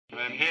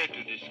I'm here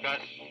to discuss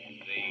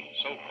the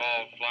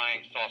so-called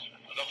flying saucer.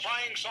 The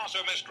flying saucer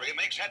mystery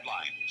makes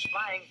headlines.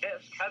 Flying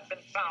disc has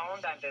been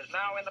found and is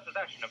now in the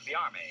possession of the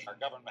Army. Our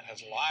government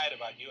has lied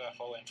about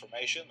UFO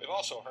information. We've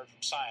also heard from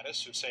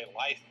scientists who say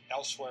life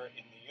elsewhere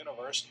in the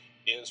universe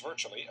is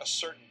virtually a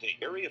certainty.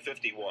 Area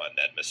 51,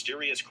 that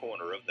mysterious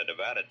corner of the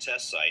Nevada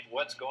test site.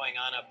 What's going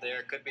on up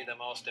there could be the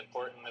most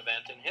important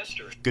event in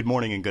history. Good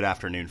morning and good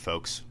afternoon,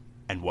 folks,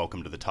 and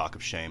welcome to the Talk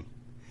of Shame.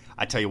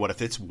 I tell you what,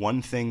 if it's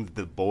one thing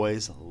the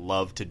boys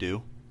love to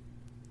do,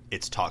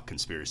 it's talk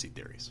conspiracy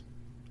theories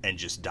and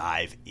just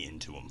dive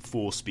into them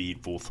full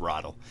speed, full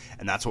throttle.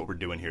 And that's what we're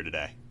doing here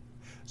today.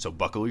 So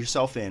buckle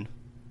yourself in,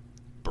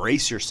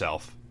 brace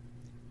yourself,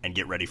 and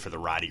get ready for the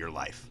ride of your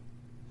life.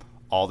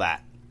 All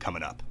that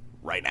coming up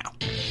right now.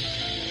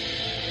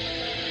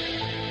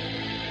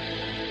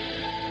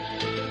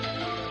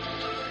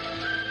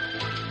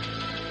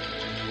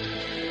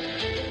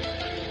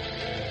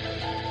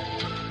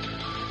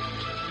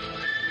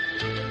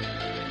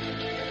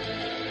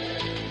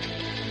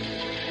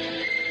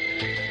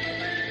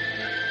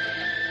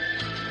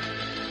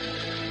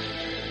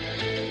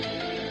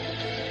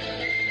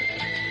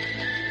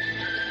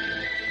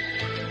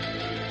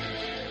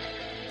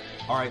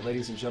 All right,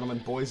 ladies and gentlemen,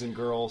 boys and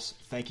girls,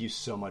 thank you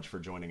so much for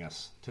joining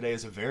us. Today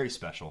is a very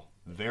special,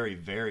 very,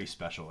 very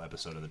special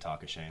episode of the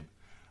Talk of Shame.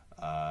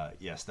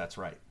 Yes, that's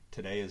right.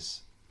 Today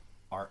is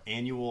our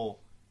annual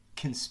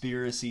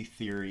conspiracy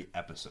theory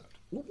episode.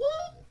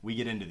 What? We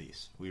get into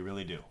these. We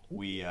really do.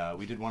 We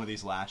did one of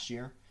these last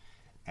year,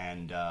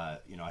 and I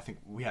think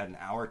we had an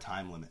hour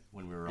time limit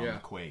when we were on the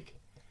Quake.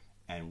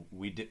 And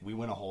we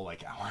went a whole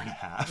hour and a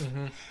half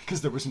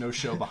because there was no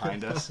show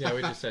behind us. Yeah,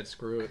 we just said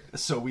screw it.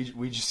 So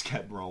we just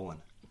kept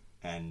rolling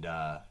and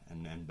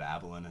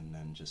babbling and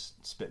then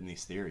just spitting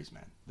these theories,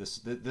 man.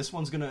 This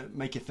one's gonna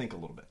make you think a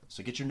little bit.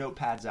 So get your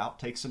notepads out,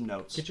 take some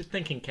notes. Get your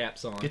thinking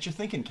caps on. Get your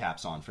thinking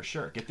caps on for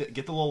sure. Get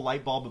the little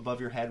light bulb above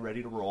your head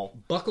ready to roll.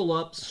 Buckle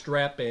up,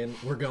 strap in.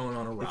 We're going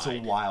on a ride. It's a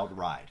wild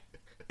ride.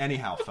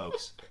 Anyhow,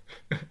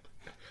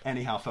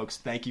 folks,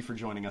 thank you for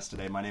joining us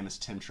today. My name is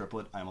Tim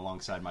Triplett. I'm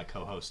alongside my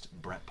co-host,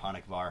 Brent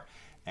Ponikvar.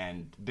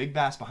 And Big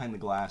Bass behind the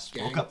glass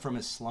woke up from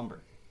his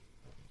slumber.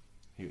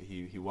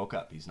 He woke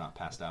up. He's not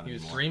passed out anymore.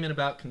 He was dreaming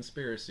about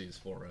conspiracies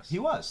for us. He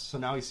was. So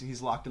now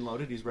he's locked and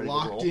loaded. He's ready to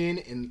roll. Locked in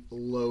and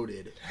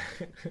loaded.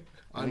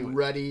 I'm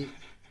ready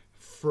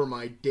for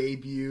my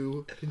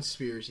debut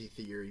conspiracy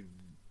theory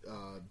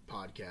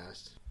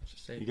podcast.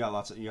 You got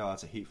lots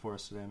of heat for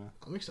us today, man.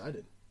 I'm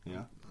excited.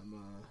 Yeah?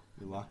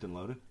 You locked and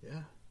loaded?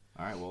 Yeah.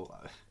 All right, well,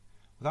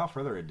 without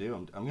further ado,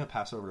 I'm going to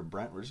pass over to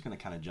Brent. We're just going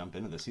to kind of jump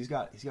into this. He's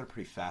got a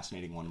pretty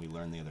fascinating one we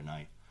learned the other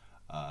night.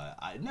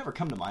 It never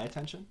come to my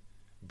attention,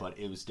 but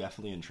it was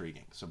definitely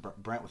intriguing. So,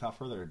 Brent, without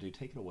further ado,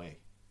 take it away.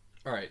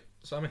 All right,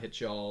 so I'm going to hit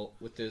y'all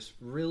with this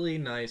really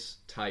nice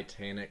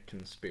Titanic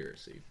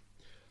conspiracy.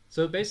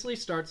 So it basically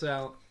starts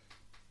out,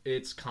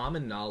 it's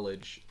common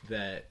knowledge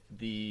that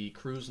the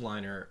cruise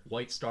liner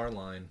White Star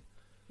Line,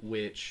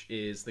 which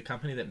is the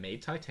company that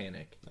made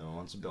Titanic. No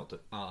one's built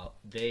it.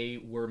 They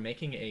were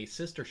making a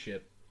sister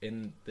ship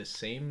in the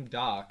same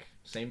dock,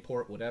 same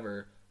port,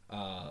 whatever,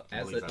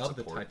 as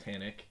the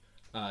Titanic.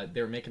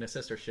 They were making a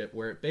sister ship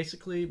where it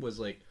basically was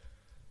like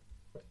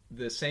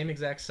the same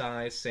exact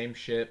size, same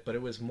ship, but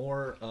it was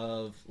more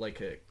of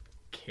like a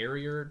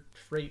carrier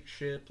freight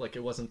ship. Like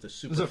it wasn't the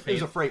super. It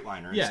was a freight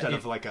liner instead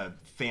of like a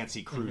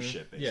fancy cruise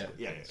ship.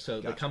 Basically. Yeah. So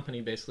the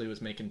company basically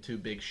was making two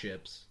big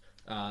ships.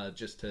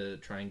 Just to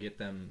try and get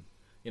them,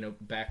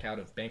 back out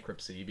of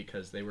bankruptcy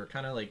because they were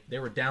kind of like, they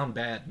were down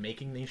bad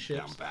making these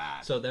ships. Down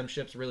bad. So them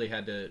ships really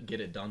had to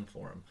get it done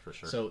for them. For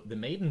sure. So the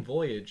maiden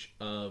voyage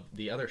of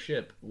the other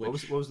ship,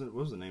 which... What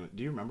was the name?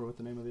 Do you remember what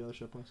the name of the other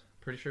ship was?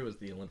 Pretty sure it was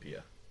the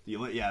Olympia.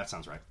 Yeah, that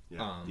sounds right.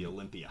 Yeah, the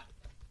Olympia.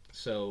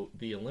 So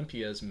the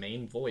Olympia's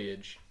main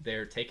voyage,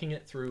 they're taking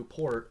it through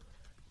port,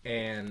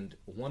 and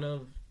one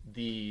of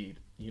the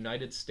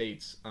United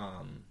States,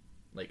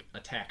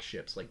 attack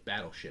ships, like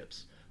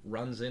battleships,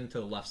 runs into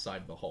the left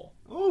side of the hull.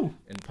 Ooh.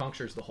 And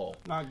punctures the hull.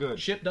 Not good.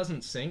 Ship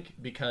doesn't sink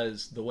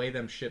because the way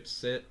them ships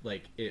sit,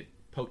 it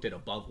poked it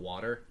above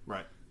water.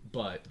 Right.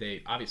 But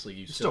they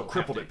obviously still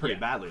crippled it pretty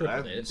badly.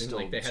 Crippled it.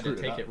 And, they had to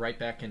take it right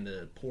back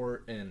into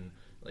port, and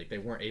they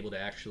weren't able to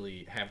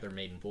actually have their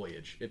maiden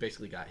voyage. It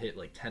basically got hit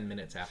 10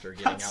 minutes after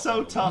getting out. That's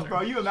so tough,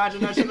 bro. You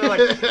imagine that shit? They're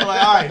like,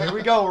 all right, here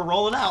we go. We're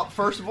rolling out.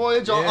 First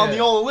voyage on the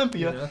old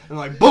Olympia.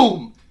 Yeah. And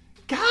boom.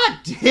 God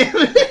damn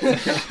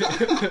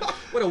it!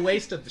 What a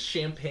waste of the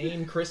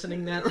champagne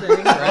christening that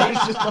thing,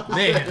 right?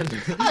 Man.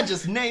 I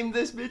just named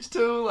this bitch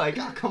too.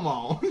 Come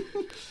on.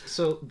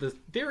 So the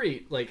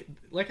theory, like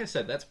I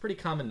said, that's pretty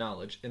common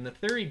knowledge. And the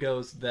theory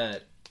goes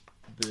that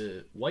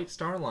the White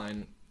Star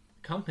Line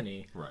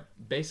company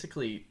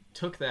basically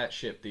took that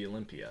ship, the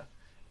Olympia,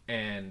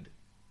 and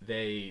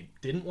they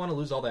didn't want to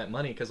lose all that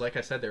money because, like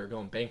I said, they were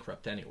going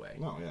bankrupt anyway.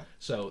 Oh, yeah.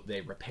 So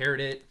they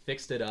repaired it,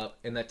 fixed it up,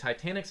 and the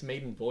Titanic's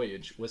maiden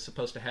voyage was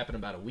supposed to happen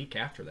about a week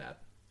after that.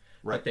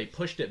 Right. But they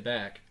pushed it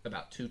back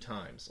about 2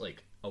 times,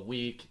 a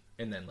week,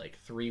 and then like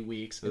 3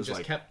 weeks, and was just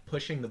like- kept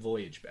pushing the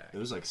voyage back. It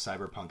was like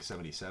Cyberpunk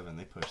 77.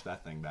 They pushed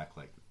that thing back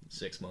like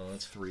 6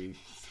 months.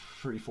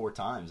 4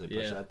 times. They pushed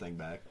Yeah. that thing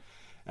back.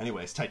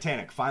 Anyways,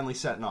 Titanic finally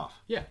setting off.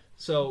 Yeah.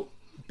 So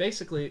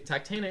basically,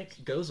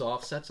 Titanic goes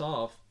off, sets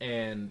off,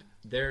 and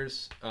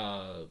there's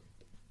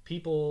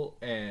people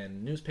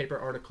and newspaper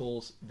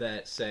articles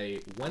that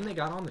say when they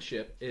got on the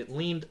ship, it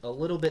leaned a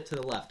little bit to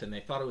the left, and they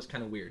thought it was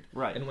kind of weird.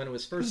 Right. And when it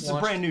was This first is a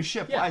launched, brand new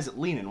ship. Yeah. Why is it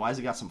leaning? Why has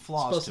it got some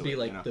flaws supposed to to be it?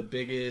 like you know? the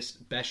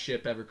biggest, best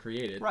ship ever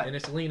created, Right. and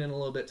it's leaning a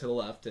little bit to the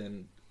left,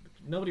 and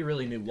nobody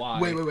really knew why.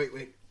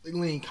 Wait.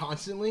 Leaning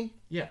constantly?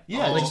 Yeah.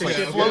 Yeah, like just the like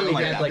ship floating literally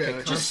like had that. like Okay, a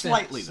okay. Just constant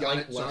slightly, though. Got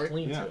it, slight left sorry.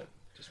 lean Yeah. to it.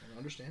 Just want to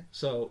understand.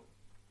 So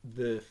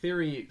the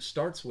theory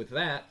starts with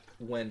that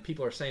when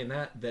people are saying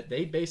that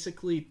they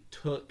basically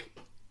took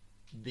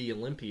the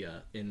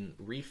Olympia and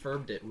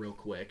refurbed it real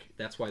quick.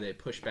 That's why they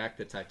pushed back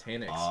the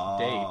Titanic's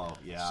date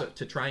yeah.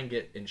 to try and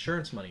get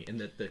insurance money. And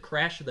that the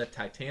crash of the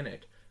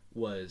Titanic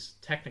was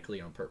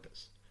technically on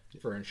purpose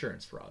for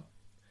insurance fraud.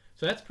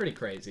 So that's pretty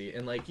crazy.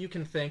 And like you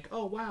can think,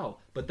 oh wow,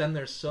 but then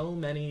there's so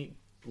many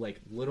like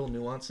little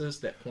nuances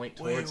that point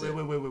towards it.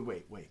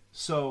 Wait.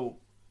 So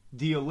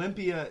the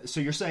Olympia. So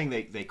you're saying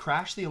they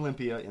crashed the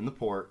Olympia in the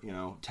port,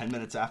 10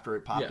 minutes after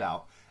it popped Yeah.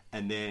 out,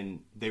 and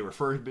then they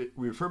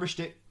refurbished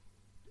it,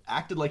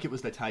 acted like it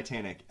was the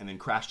Titanic, and then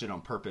crashed it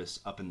on purpose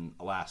up in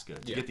Alaska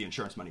to Yeah. get the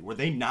insurance money. Were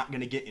they not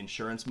going to get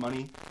insurance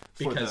money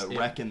for Because the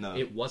wreck in the?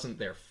 it wasn't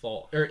their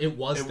fault, or it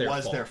was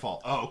their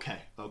fault. Oh, okay.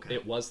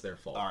 It was their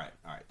fault. All right.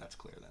 That's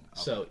clear then.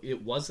 Okay. So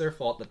it was their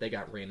fault that they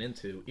got ran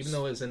into, even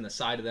though it was in the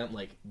side of them.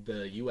 Like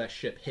the U.S.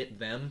 ship hit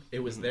them, it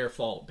was their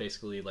fault.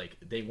 Basically, like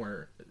they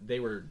were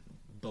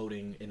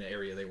boating in an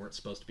area they weren't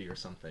supposed to be or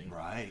something.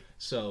 Right.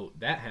 So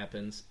that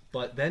happens,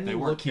 but then They you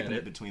weren't look keeping at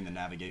it between the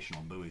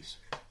navigational buoys.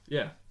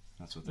 Yeah,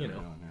 That's what they were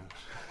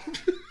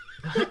doing.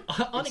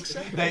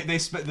 unacceptable. They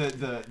spent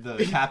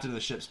the captain of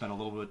the ship spent a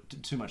little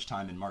bit too much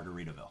time in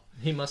Margaritaville.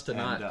 He must have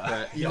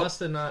not. He Yep. must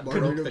have not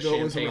broke the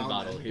Margaritaville was champagne around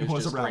bottle. then. He It was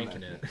was just around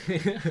drinking then.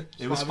 it.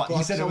 It was. 5 He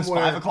o'clock said it was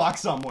somewhere. 5 o'clock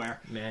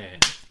somewhere. Man.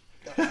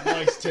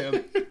 Nice,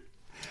 Tim.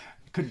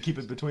 Couldn't keep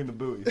it between the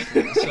buoys.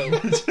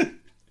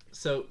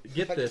 So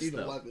get this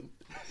though. 1911.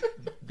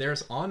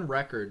 There's on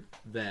record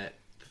that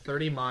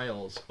 30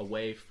 miles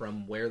away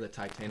from where the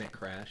Titanic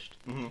crashed,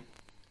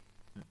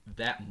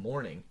 that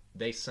morning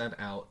they sent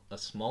out a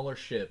smaller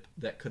ship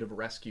that could have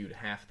rescued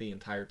half the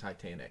entire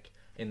Titanic,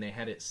 and they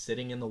had it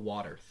sitting in the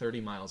water 30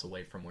 miles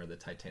away from where the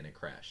Titanic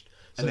crashed.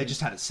 So, And they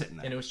just had it sitting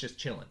there. and it was just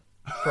chilling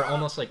for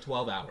almost like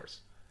 12 hours.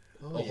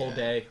 A whole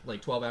day,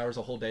 like 12 hours,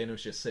 a whole day, and it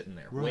was just sitting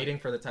there, waiting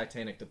for the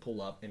Titanic to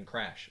pull up and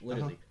crash,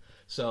 literally.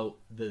 So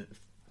the,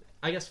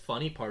 I guess,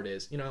 funny part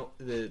is,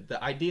 the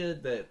idea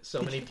that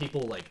so many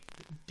people like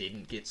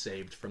didn't get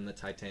saved from the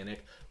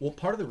Titanic. Well,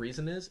 part of the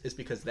reason is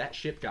because that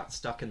ship got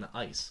stuck in the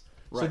ice.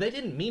 So Right. they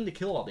didn't mean to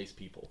kill all these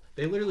people.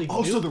 They literally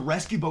Oh, knew. so the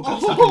rescue boat got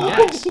stuck in the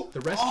ice. Yes,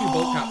 the rescue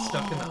boat got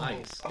stuck in the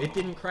ice. It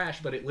didn't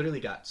crash, but it literally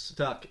got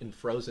stuck and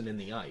frozen in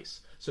the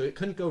ice. So it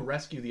couldn't go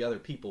rescue the other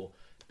people.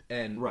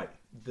 And Right.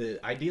 the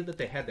idea that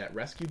they had that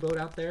rescue boat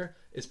out there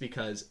is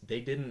because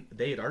they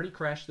had already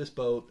crashed this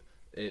boat.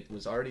 They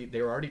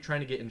were already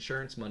trying to get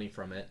insurance money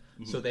from it.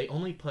 So they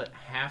only put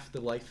half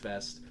the life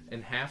vest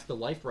and half the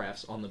life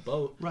rafts on the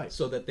boat, Right.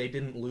 so that they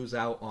didn't lose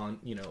out on,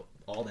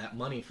 all that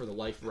money for the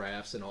life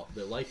rafts and all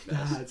the life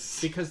vests,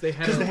 That's- because they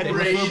had Because they had to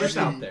refurbish refurbish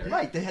out there.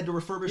 Right, they had to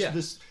refurbish Yeah.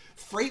 this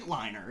freight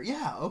liner.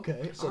 Yeah,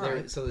 okay.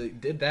 So they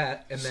did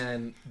that, and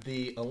then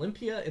the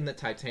Olympia and the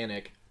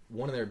Titanic.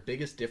 One of their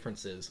biggest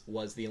differences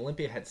was the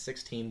Olympia had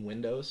 16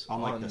 windows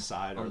on like the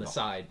side, on or the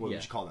side. What yeah.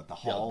 would you call that? The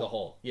Yeah, hull. the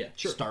hull. Yeah,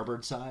 sure.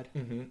 Starboard side.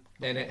 And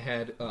it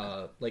had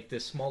like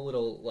this small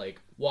little like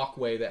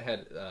walkway that had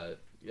a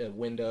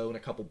window and a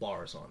couple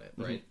bars on it,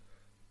 right?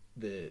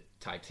 The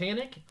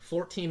Titanic,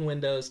 14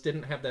 windows,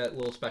 didn't have that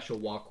little special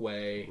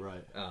walkway.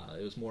 Right.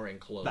 It was more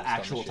enclosed. The on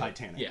actual ship.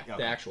 Titanic. Yeah, Okay.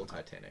 the actual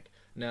Titanic.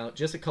 Now,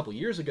 just a couple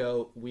years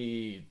ago,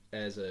 we,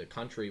 as a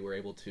country, were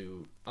able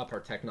to up our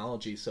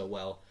technology so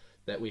well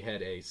that we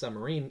had a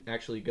submarine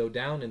actually go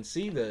down and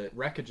see the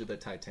wreckage of the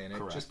Titanic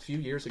Correct. just a few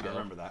years ago. I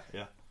remember that.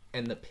 Yeah.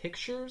 And the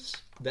pictures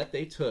that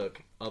they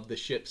took of the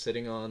ship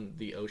sitting on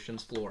the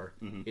ocean's floor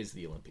is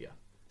the Olympia.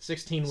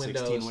 16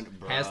 windows,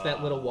 has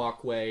that little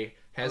walkway,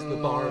 has the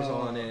bars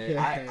on it.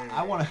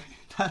 I want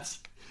to.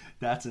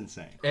 That's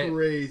insane. And,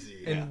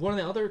 Crazy. and one of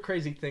the other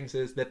crazy things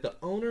is that the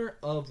owner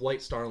of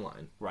White Star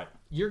Line, Right.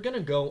 you're going to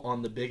go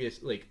on the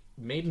biggest, like,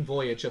 maiden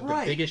voyage of the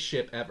Right. biggest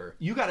ship ever.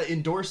 You got to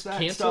endorse that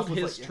Canceled stuff with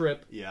his like,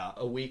 trip Yeah.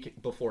 a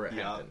week before it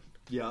Yeah. happened.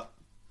 Yeah.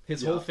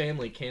 His Yeah. whole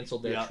family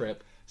canceled their Yeah.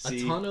 trip.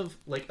 See?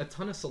 A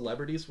ton of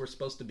celebrities were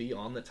supposed to be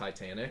on the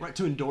Titanic. Right,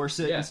 to endorse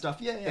it Yeah. and stuff.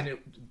 Yeah, yeah. And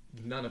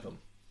none of them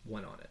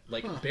went on it.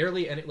 Like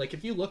barely any. Like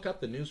if you look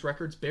up the news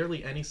records,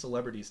 barely any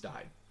celebrities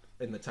died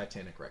in the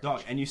Titanic wreckage.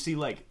 Dog, and you see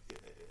like,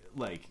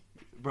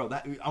 bro,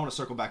 that I want to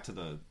circle back to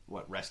the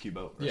rescue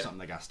boat or Yeah. something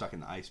that got stuck in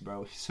the ice,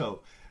 bro.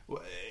 So,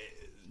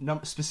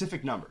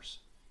 specific numbers.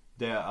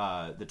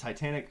 The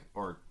Titanic,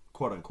 or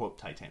quote unquote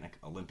Titanic,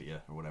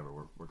 Olympia or whatever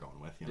we're going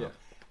with,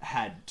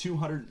 had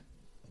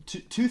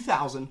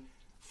 2,000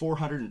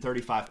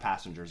 435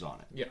 passengers on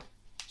it. Yeah.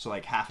 So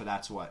like half of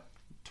that's what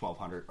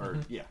 1,200 or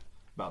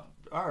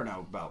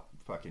about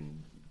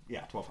fucking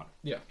 1,200.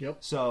 Yeah. Yep.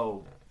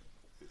 So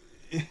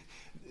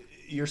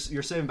you're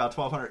saving about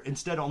 1,200.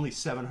 Instead, only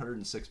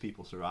 706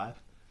 people survive.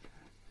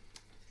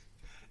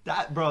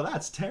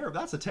 That's terrible.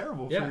 That's a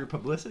terrible for your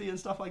publicity and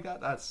stuff like that.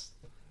 That's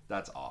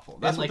awful.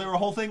 That's what their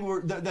whole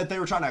thing that they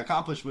were trying to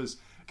accomplish was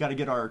got to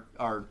get our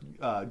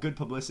good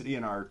publicity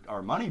and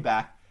our money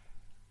back.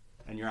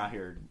 And you're out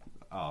here.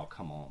 Oh,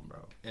 come on, bro.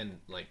 And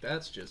like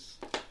that's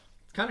just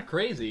kind of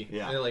crazy.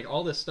 Yeah. And, like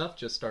all this stuff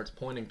just starts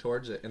pointing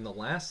towards it. And the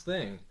last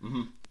thing,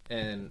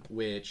 and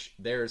which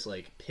there's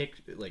like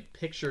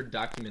pictured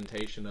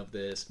documentation of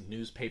this,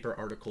 newspaper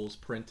articles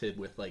printed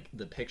with like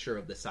the picture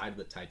of the side of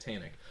the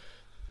Titanic.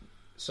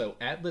 So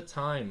at the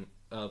time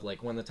of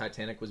like when the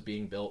Titanic was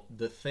being built,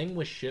 the thing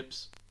with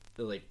ships,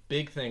 the like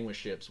big thing with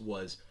ships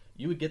was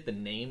you would get the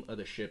name of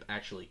the ship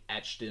actually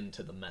etched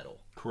into the metal.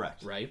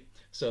 Correct. Right?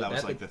 So that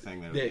was like the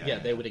thing.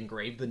 They would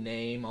engrave the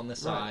name on the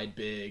side,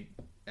 big,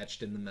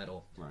 etched in the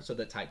metal. Right. So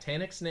the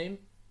Titanic's name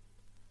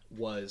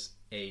was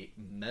a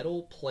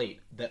metal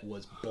plate that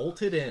was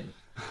bolted in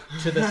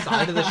to the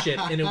side of the ship,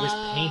 and it was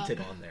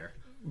painted on there.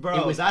 Bro,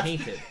 it was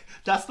painted.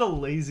 That's the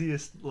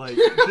laziest like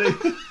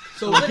thing.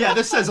 So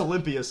this says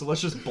Olympia, so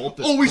let's just bolt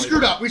this. Oh, we plate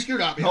screwed up. up. We screwed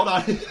up. Hold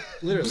on.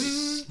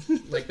 Literally,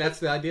 like that's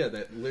the idea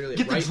that literally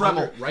Get the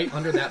Dremel. right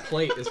under that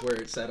plate is where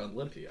it said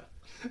Olympia.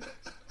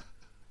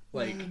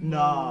 Like,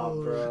 nah,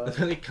 bro.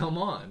 Like, come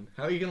on.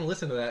 How are you going to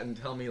listen to that and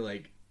tell me,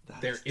 like,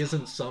 there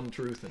isn't some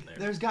truth in there?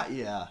 There's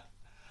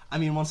I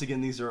mean, once again,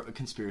 these are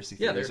conspiracy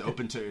theories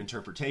open to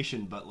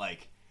interpretation, but,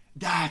 like,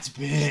 that's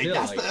big. Still,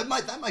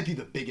 that might be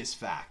the biggest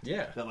fact.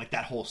 Yeah. That, like,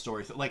 that whole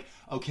story. Like,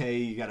 okay,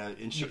 you got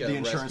the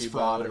insurance rescue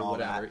fraud boat and or all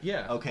whatever. that.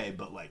 Yeah. Okay,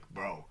 but, like,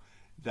 bro,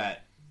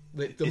 that...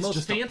 The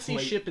most fancy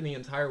ship in the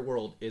entire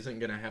world isn't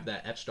going to have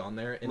that etched on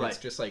there, and it's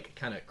just, like,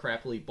 kind of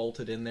crappily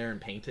bolted in there and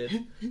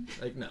painted.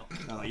 Like, no.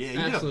 Oh,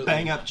 yeah, you did a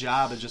bang-up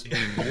job of just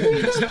bolting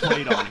this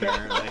plate on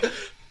here. Like,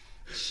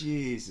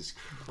 Jesus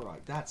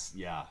Christ. That's,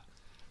 yeah.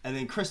 And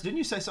then, Chris, didn't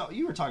you say something?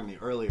 You were talking to me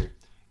earlier.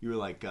 You were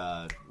like,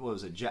 what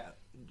was it?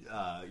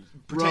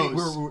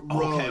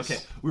 Rose. Okay.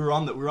 We were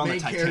on the main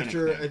Titanic.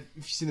 Character. Thing. If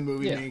you've seen the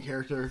movie, main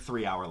character.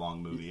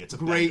 3-hour-long movie. It's a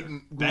great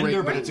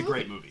bender, but it's a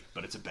great movie.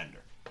 But it's a bender.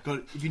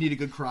 If you need a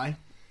good cry,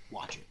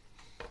 watch it.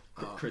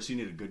 Chris, you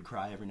need a good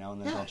cry every now and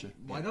then, don't you?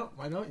 Why not?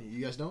 Why don't you?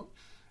 You guys don't?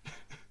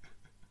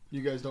 You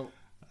guys don't?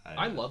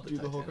 I love the do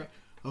Titanic. the whole cry.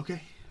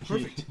 Okay,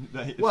 perfect.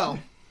 Well,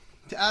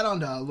 to add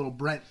on to little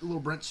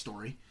Brent's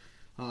story,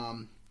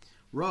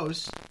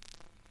 Rose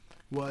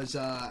was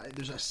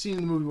there's a scene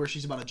in the movie where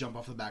she's about to jump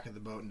off the back of the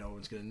boat and no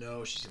one's gonna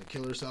know. She's gonna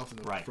kill herself in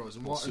the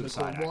frozen water, in the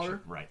cold water.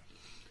 Right.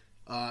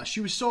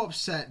 She was so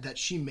upset that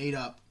she made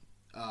up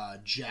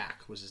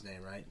Jack was his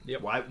name, right?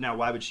 Yep.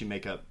 Why would she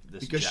make up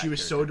this? Because Jack she was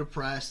character? so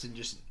depressed and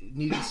just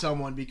needed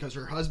someone because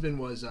her husband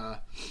was an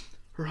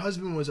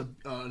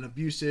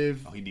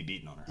abusive. Oh, he'd be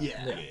beating on her.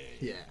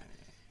 Yeah.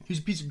 He's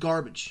a piece of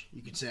garbage,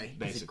 you could say.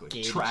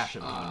 Basically, trash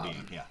of a human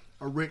being. Yeah.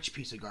 A rich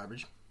piece of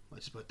garbage.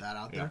 Let's put that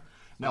out there.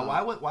 Now,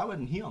 why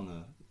wasn't he on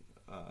the?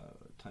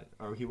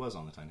 Or he was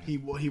on the Titanic. He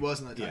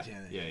was on the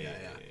Titanic. Yeah.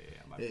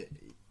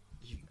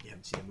 You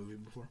haven't seen the movie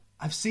before?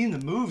 I've seen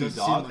the movie, Doesn't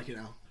dog. seem like it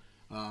now.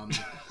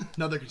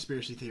 Another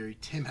conspiracy theory.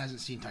 Tim hasn't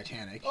seen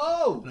Titanic.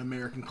 Oh! An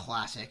American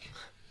classic.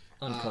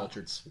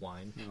 Uncultured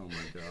swine. Oh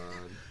my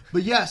god.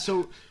 But yeah,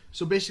 so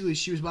basically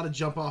she was about to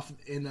jump off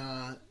in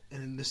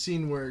the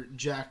scene where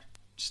Jack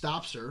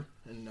stops her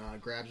and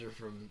grabs her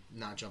from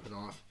not jumping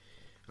off.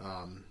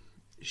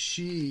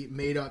 She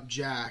made up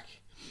Jack,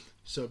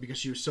 so because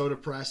she was so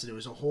depressed, and it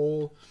was a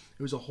whole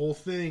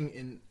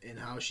thing in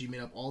how she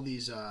made up all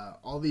these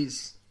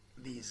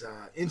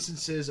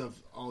instances of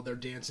they're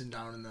dancing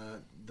down in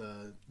the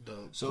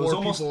So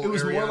it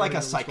was more like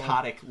a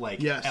psychotic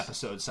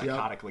episode,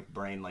 like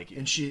brain like.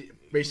 And she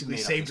basically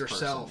saved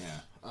herself.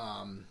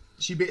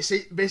 She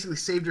basically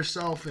saved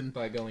herself and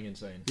by going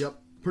insane. Yep,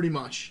 pretty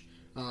much.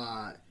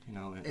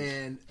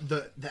 And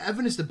the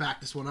evidence to back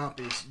this one up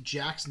is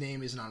Jack's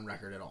name isn't on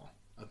record at all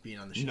of being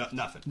on the ship.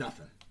 Nothing.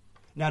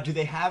 Now, do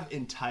they have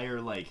entire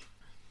like?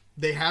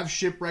 They have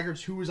ship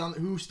records. Who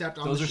stepped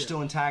on? Those the are ship.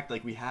 still intact.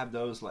 Like we have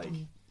those. Like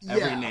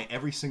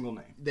every single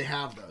name. They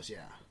have those.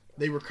 Yeah,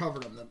 they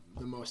recovered them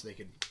the most they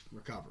could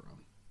recover them.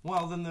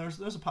 Well, then there's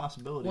a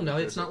possibility. Well, no,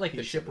 it's not like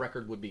the ship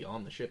record would be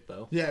on the ship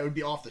though. Yeah, it would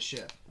be off the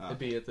ship. It'd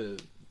be at the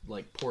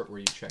port where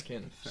you check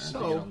in.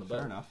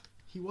 Fair enough.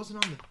 He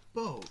wasn't on the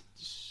boat,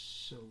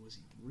 so was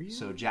he real?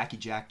 So Jack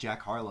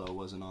Harlow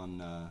wasn't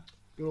on.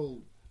 Good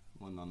old.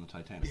 Wasn't on the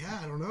Titanic. Yeah,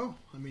 I don't know.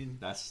 I mean,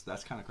 that's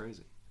kind of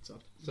crazy.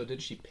 So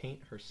did she paint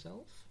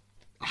herself?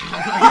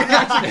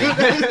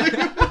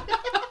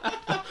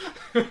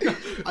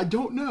 I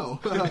don't know.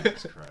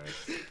 It's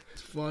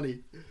funny.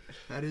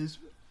 That is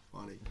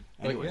funny.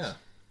 Anyways,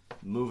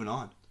 moving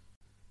on.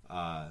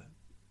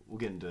 We'll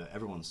get into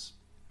everyone's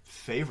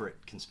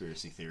favorite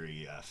conspiracy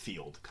theory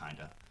field,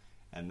 kinda,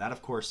 and that,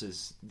 of course,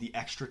 is the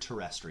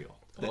extraterrestrial,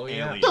 the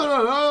alien.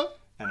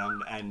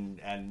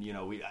 And you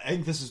know, I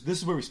think this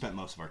is where we spent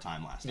most of our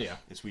time last night. Yeah.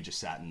 Is we just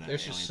sat in the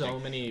There's alien just so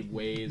thing. many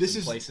ways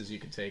and places you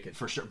could take it.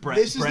 For sure.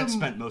 Brett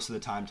spent most of the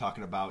time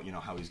talking about, you know,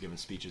 how he's giving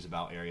speeches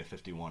about Area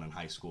 51 in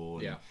high school.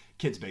 And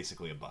kid's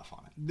basically a buff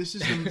on it. This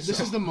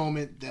is the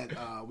moment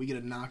that we get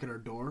a knock at our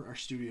door, our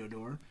studio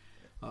door.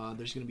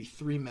 There's going to be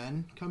 3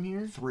 men come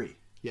here. 3.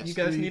 Yes. You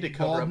guys need to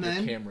cover up your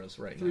cameras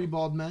right now. 3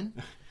 bald men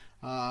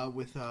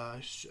with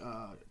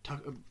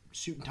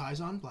suit and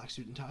ties on, black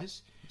suit and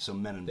ties. So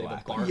Men in They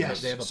Black. have a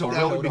Yes. They have a So barcode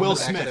Will on the back of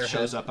Smith their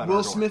shows head. up at Will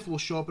our door. Smith will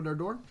show up at our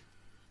door.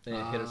 And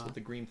hit us with the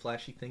green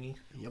flashy thingy.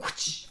 Yep.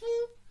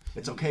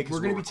 It's okay because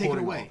We're gonna be taken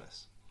recording away. all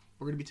this.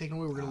 We're going to be taken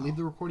away. We're going to leave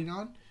the recording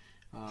on.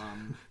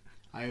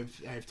 I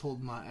have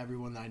told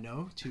everyone that I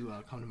know to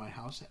come to my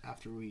house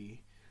after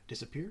we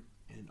disappear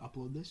and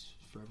upload this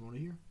for everyone to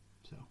hear.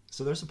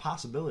 So there's a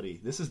possibility.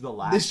 This is the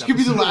last. This could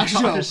be the last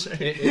show.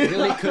 It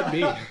really could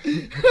be.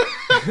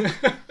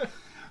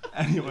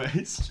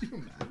 Anyways,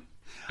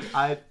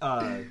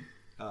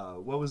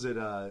 what was it?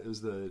 It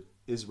was the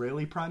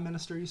Israeli Prime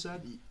Minister. You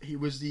said He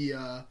was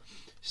the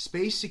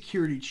space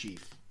security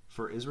chief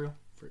for Israel.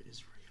 for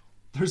Israel.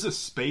 There's a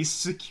space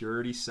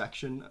security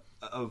section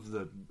of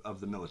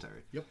the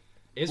military. Yep.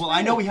 Israel, Well,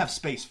 I know we have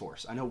Space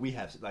Force. I know we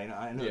have. I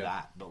know Yeah.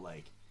 that, but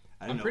like,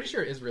 I I'm didn't know. pretty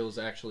sure Israel is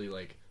actually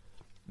like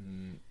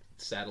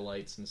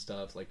satellites and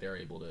stuff. Like they're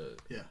able to.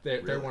 Yeah.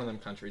 They're Really? one of them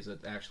countries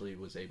that actually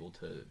was able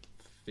to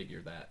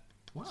figure that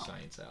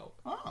science out.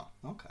 Oh,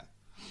 okay.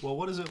 Well,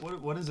 what is it?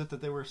 What is it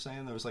that they were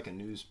saying? There was like a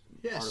news.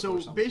 Yeah. article So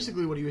or something.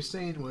 basically, what he was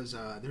saying was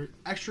there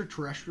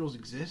extraterrestrials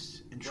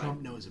exist, and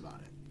Trump knows about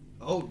it.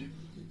 Oh,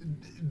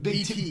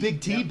 Big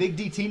DT. Big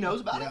DT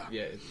knows about it.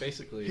 Yeah. Yeah, it's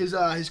basically.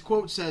 His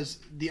quote says,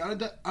 "The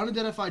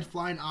unidentified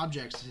flying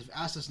objects have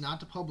asked us not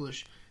to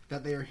publish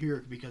that they are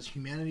here because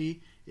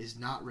humanity is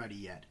not ready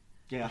yet.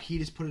 Yeah. He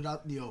just put it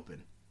out in the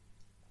open.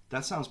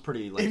 That sounds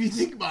pretty like. If you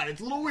think about it,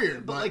 it's a little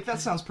weird, but like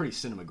that sounds pretty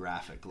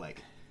cinematographic.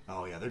 Like,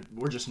 oh yeah,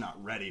 we're just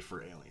not ready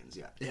for aliens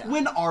yet. Yeah.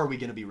 When are we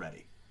going to be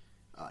ready?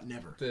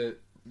 Never.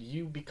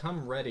 You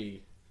become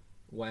ready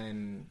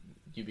when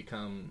you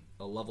become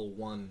a level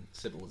 1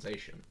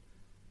 civilization.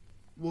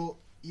 Well,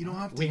 you don't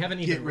have to. We haven't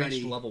get even ready.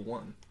 reached level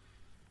 1.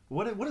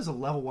 What is a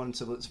level 1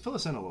 civilization? Fill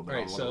us in a little bit.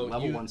 All right, on what so a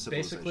level you, 1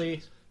 civilization basically,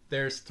 is.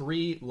 there's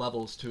 3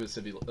 levels to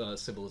a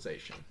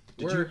civilization.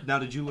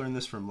 Did you learn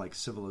this from like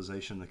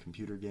Civilization, the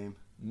computer game?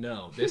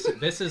 No, this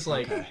is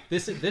like Okay.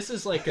 this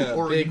is like a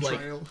Oregon big like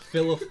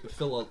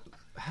Trail.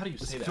 how do you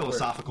say that?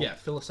 philosophical. Yeah,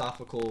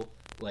 philosophical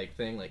like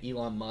thing. Like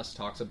Elon Musk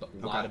talks a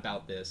lot Okay.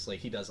 about this. Like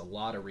he does a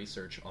lot of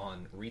research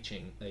on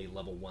reaching a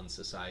level 1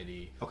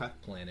 society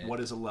planet. What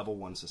is a level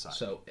 1 society?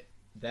 So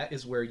that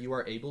is where you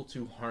are able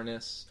to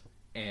harness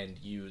and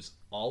use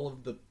all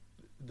of the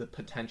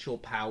potential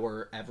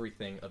power,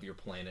 everything of your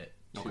planet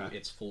to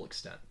its full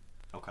extent.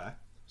 Okay.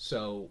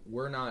 So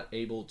we're not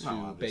able to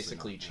obviously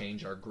basically not, yeah.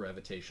 change our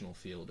gravitational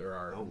field or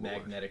our Lord.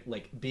 magnetic,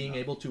 like being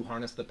able to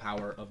harness the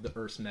power of the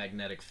Earth's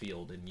magnetic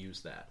field and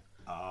use that.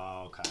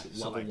 Oh, okay.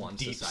 So Level like 1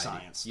 deep society.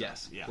 science stuff.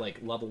 Yes, Yeah. like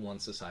level 1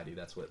 society.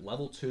 That's what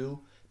level 2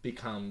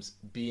 becomes,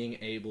 being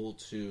able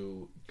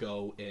to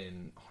go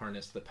and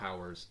harness the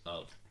powers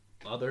of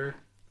other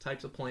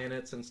types of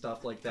planets and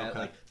stuff like that. Okay.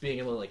 Like being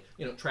able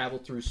to travel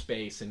through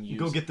space and use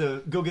Go get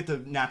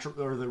the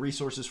natural or the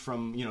resources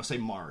from say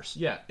Mars.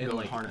 Yeah, and Go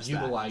like harness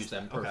utilize that,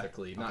 them use that. Okay.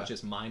 perfectly, not Okay.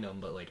 just mine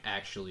them, but like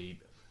actually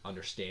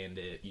understand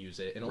it, use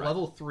it. And a Right.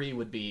 level 3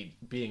 would be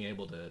being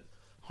able to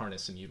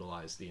harness and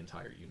utilize the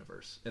entire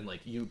universe. And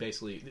like you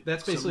basically,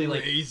 that's basically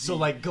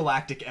like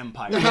Galactic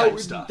Empire yeah, type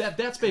stuff.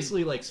 that's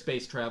basically like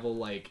space travel,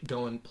 like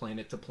going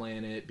planet to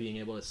planet, being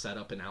able to set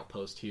up an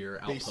outpost here,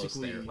 outpost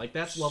Basically, there. Like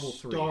that's level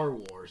 3. Star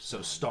Wars.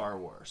 So Star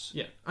Wars.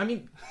 Yeah, I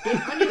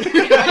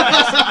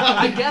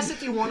guess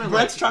if you want to,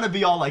 Brett's trying to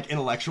be all like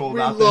intellectual We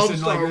about love this, and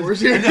Star like,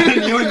 Wars. and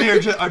then you and me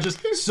are just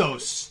so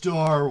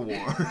Star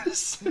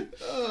Wars.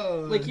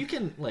 like you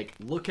can like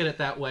look at it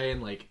that way,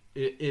 and like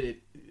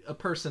a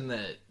person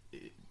that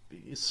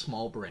is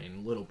small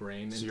brain, little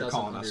brain, and So you're doesn't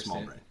calling us understand.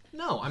 small brain.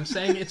 No, I'm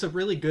saying it's a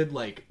really good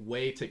like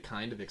way to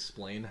kind of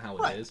explain how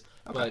it Right. is,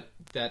 Okay.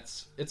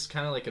 but it's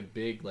kind of like a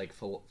big like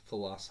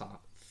philosophy.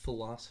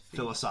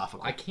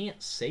 Philosophical. I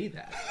can't say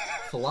that.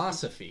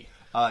 Philosophy.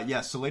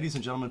 Yes, so ladies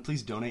and gentlemen,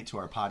 please donate to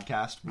our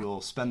podcast.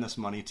 We'll spend this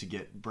money to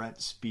get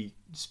Brent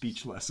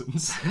speech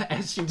lessons.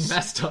 As you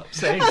messed up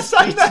saying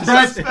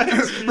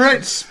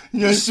Brett's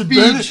Yes,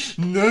 speech.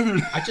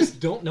 I just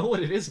don't know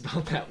what it is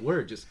about that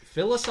word. Just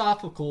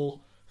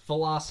philosophical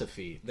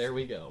philosophy. There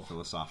we go.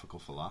 Philosophical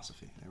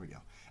philosophy. There we go.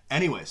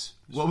 Anyways,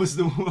 what was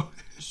the...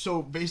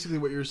 So basically,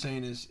 what you're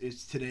saying is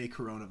today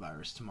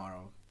coronavirus,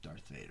 tomorrow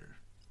Darth Vader.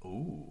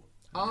 Ooh.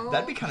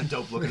 That'd be kind of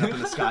dope looking up in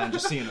the sky and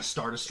just seeing a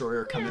Star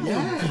Destroyer come in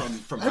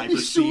from That'd be hyperspeed.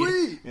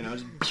 sweet. You know,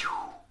 just,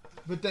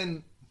 But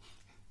then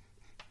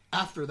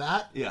after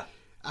that, yeah.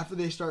 after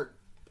they start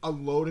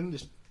unloading,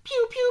 just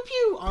pew pew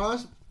pew on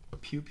us,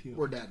 Pew pew.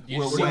 we're dead. You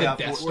We're see way the up-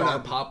 Death we're Star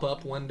done. pop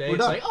up one day. We're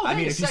It's done. like, oh, I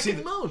mean, hey, if you see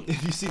second moon.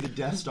 if you see the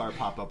Death Star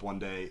pop up one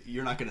day,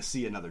 you're not going to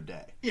see another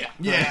day. Yeah.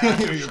 Yeah,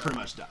 you're pretty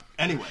much done.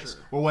 Anyways,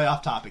 we're way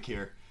off topic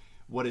here.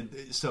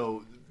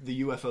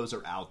 the UFOs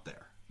are out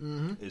there.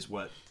 Mm-hmm. Is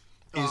what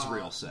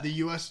Israel said. The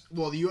U.S.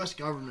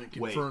 government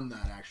confirmed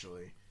that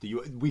actually.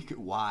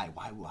 Why?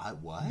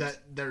 What? That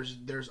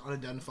there's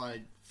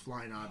unidentified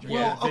flying objects.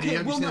 Well, Have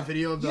you seen the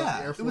video of the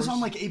Air Force? It was on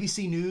like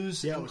ABC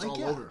News. Yeah, it was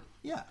all over.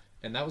 Yeah.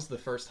 And that was the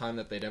first time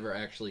that they'd ever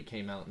actually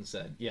came out and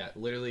said, yeah,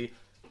 literally,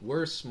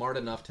 we're smart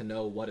enough to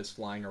know what is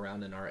flying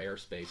around in our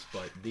airspace,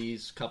 but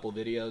these couple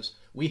videos,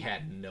 we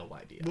had no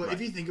idea. Well,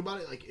 if you think about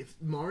it, like if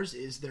Mars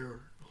is their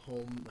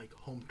home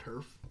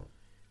turf,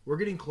 we're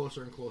getting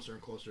closer and closer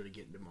and closer to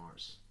getting to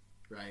Mars,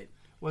 right?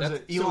 Elon?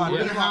 So we're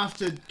gonna have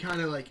to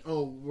kind of like,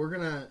 we're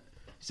gonna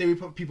say we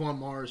put people on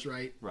Mars,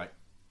 right? Right.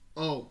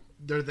 Oh,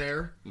 they're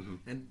there,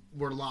 and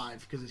we're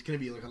live because it's gonna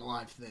be like a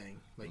live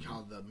thing, like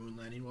how the moon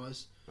landing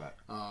was. Right.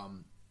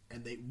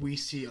 And we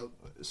see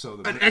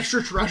an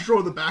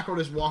extraterrestrial in the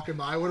background is walking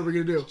by. What are we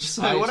gonna do?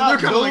 Hey, what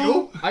up, kind of like,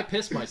 oh. I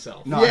pissed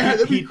myself. No, yeah,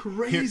 that'd be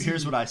crazy.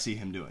 Here's what I see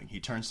him doing.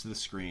 He turns to the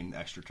screen.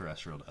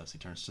 Extraterrestrial does. He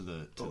turns to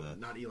the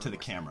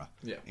camera.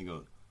 Yeah. And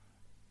goes,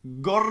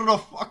 "Go to the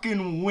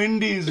fucking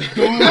Wendy's,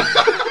 dude."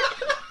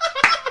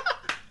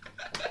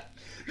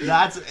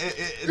 That's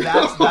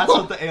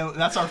what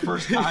that's our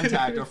first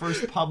contact, our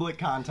first public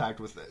contact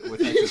with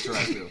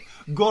extraterrestrial.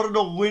 Go to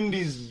the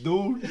Wendy's,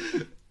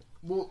 dude.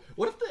 Well,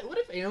 what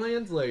if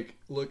aliens like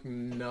look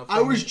nothing?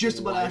 I was just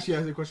about to ask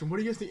you the question. What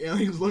do you guys think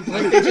aliens look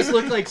like? They just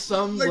look like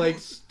some like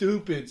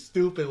stupid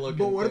looking.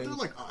 But what if things.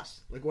 they're like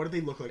us? Like what if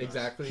they look like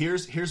exactly?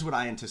 us? Here's what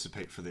I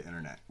anticipate for the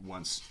internet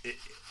once.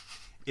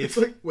 It's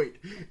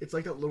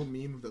like that little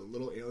meme of the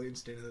little alien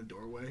standing in the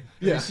doorway.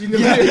 Yeah.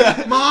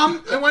 Yeah.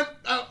 Mom,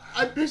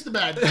 I pissed the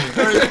bed.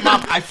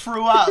 Mom, I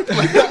threw up.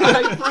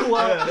 I threw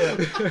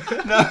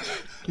up.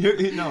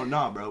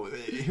 No, bro.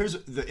 Here's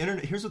what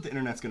the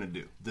internet's gonna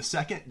do. The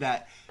second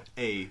that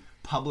a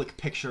public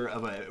picture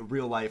of a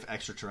real life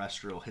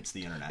extraterrestrial hits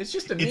the internet, it's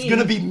just a it's meme.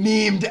 gonna be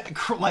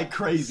memed like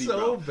crazy,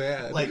 so bro.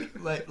 bad.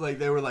 Like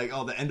they were like,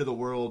 oh, the end of the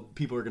world.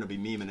 People are gonna be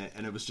memeing it,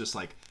 and it was just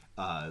like.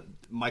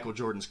 Michael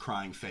Jordan's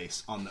crying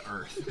face on the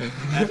Earth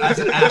as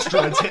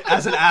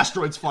an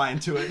asteroid's flying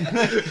to it.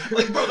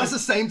 Like, bro, that's the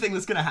same thing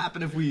that's gonna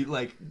happen if we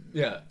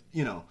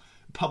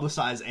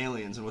publicize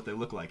aliens and what they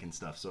look like and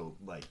stuff. So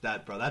like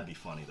that, bro, that'd be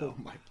funny though.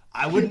 Oh my.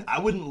 I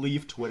wouldn't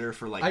leave Twitter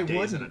for like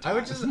days at a time. I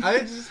would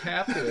just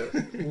have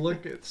to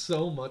look at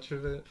so much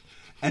of it.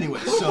 Anyway,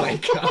 so oh my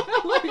God.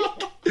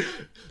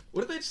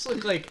 What if they just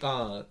look like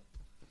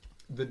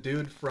the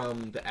dude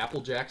from the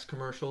Apple Jacks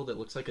commercial that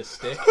looks like a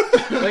stick?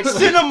 Like,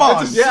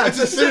 Cinnamon! Yeah, it's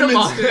a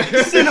cinnamon stick.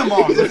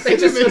 Cinnamon! It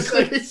just looks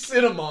like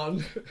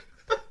cinnamon.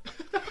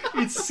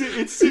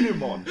 It's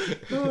cinnamon.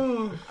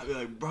 I'd be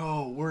like,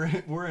 bro,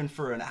 we're in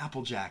for an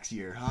Apple Jacks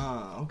year,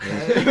 huh?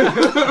 Okay.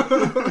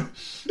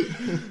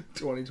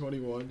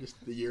 2021,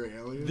 just the year of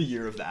aliens. The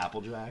year of the Apple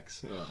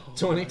Jacks.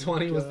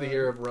 2020 was the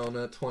year of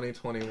Rona.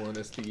 2021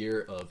 is the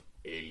year of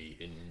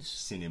aliens.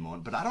 Cinnamon.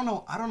 But I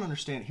don't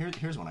understand.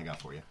 Here's one I got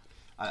for you.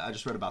 I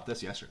just read about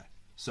this yesterday.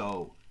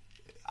 So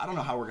I don't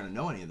know how we're going to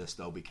know any of this,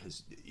 though,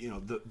 because,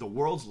 the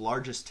world's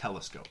largest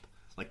telescope,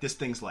 like this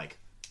thing's like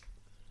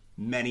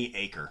many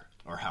acre,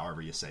 or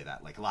however you say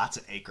that, like lots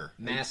of acre.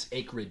 Mass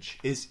acreage.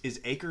 Is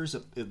acres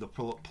the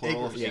plural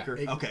of yeah. acre?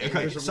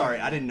 Okay.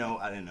 Sorry, I didn't know.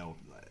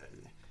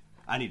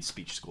 I need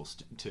speech schools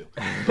too.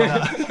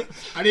 But,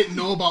 I didn't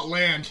know about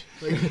land.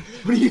 Like,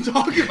 what are you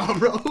talking about,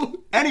 bro?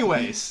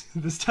 Anyways,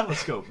 this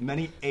telescope,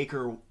 many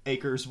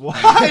acres wide.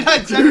 I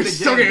did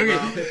it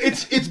again, okay.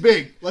 It's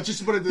big. Let's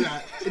just put it to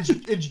that.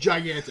 It's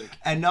gigantic.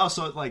 And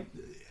also, like,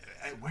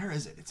 where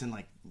is it? It's in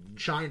like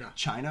China.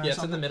 China. Or yeah, something?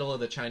 it's in the middle of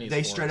the Chinese. They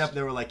forest. straight up,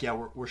 they were like,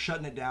 yeah, we're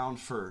shutting it down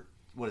for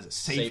what is it?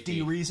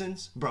 Safety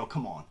reasons, bro.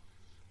 Come on.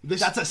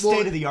 That's a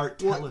state of the art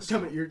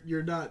telescope. Tell me,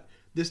 you're not.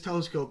 This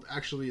telescope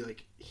actually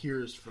like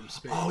hears from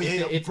space. Oh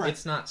yeah,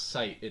 it's not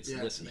sight. It's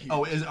listening.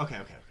 Oh, is okay.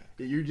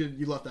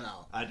 You left that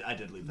out. I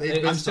did leave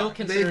that. I'm still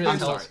considered a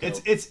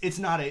telescope. It's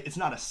not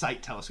a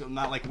sight telescope.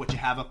 Not like what you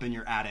have up in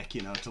your attic,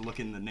 to look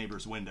in the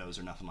neighbor's windows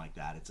or nothing like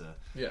that.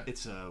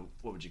 It's a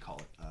what would you call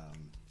it?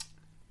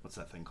 What's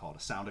that thing called? A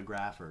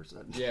soundograph or?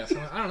 Yeah,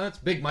 so, I don't know. It's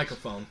a big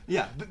microphone.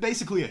 Yeah, but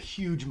basically a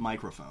huge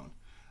microphone.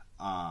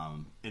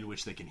 In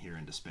which they can hear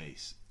into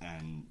space.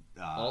 And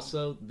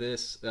also,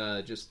 this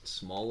just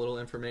small little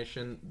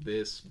information.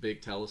 This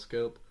big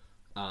telescope,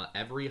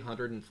 every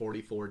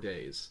 144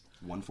 days,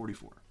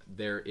 144,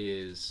 there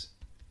is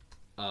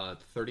a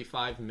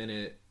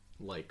 35-minute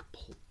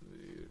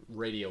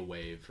radio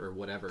wave or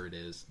whatever it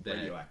is that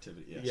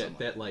radioactivity.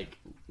 That like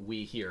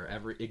we hear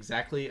every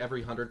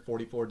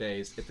 144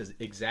 days at the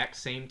exact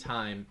same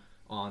time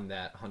on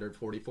that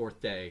 144th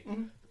day.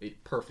 Mm-hmm.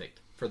 Perfect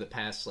for the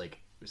past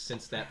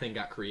since that thing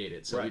got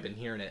created. So we've been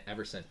hearing it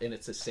ever since. And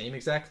it's the same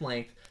exact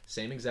length,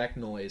 same exact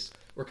noise.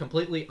 We're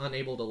completely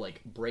unable to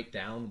break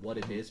down what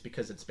it is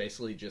because it's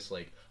basically just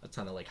a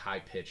ton of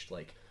high-pitched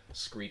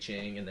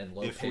screeching and then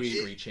low-pitched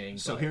screeching.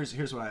 So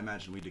here's what I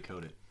imagine we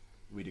decode it.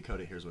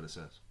 Here's what it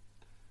says.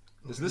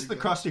 Is this the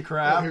Krusty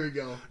Krab? Oh, here we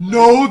go.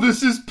 No,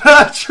 this is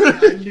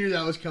Patrick! I knew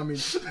that was coming.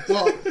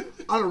 Well,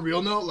 on a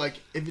real note,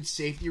 if it's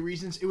safety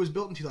reasons, it was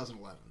built in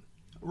 2011.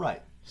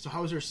 Right. So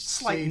how is there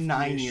It's like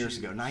 9 years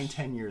ago,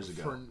 10 years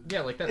ago.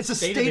 Yeah, like that's It's a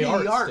state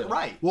of the art,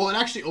 right? Well, it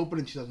actually opened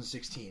in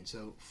 2016,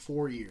 so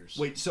 4 years.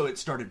 Wait, so it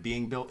started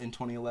being built in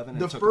 2011?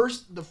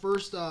 The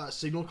first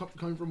signal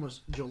coming from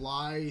was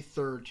July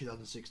 3rd,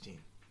 2016.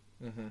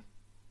 Mm-hmm.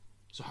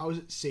 So how is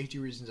it safety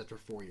reasons after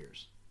 4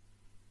 years?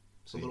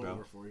 It's a little bro,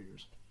 over 4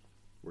 years.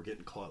 We're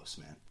getting close,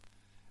 man.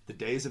 The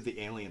days of the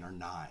alien are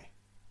nigh.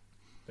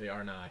 They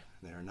are nigh.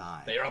 They are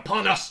nigh. They are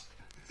upon us.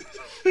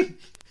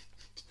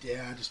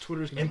 Yeah, just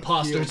Twitter's gonna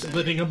Imposters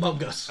living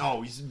among us.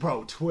 Oh,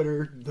 bro,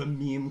 Twitter, the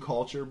meme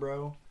culture,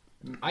 bro.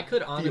 I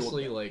could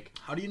honestly like.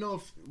 How do you know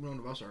if one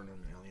of us aren't an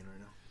alien right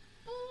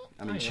now?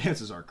 I mean,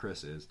 chances are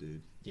Chris is,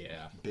 dude.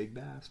 Yeah. Big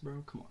Bass,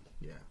 bro. Come on.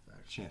 Yeah,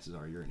 facts. Chances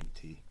are you're an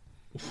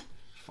ET.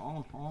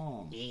 Phone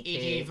home.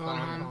 E.T.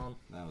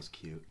 That was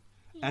cute.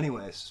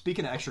 Anyways,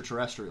 speaking of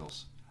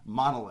extraterrestrials,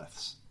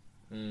 monoliths.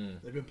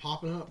 They've been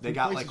popping up. They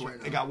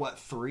got what,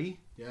 3?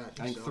 Yeah,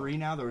 I think 3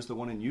 now. There was the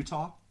one in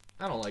Utah.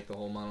 I don't like the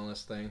whole monolith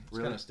thing. It's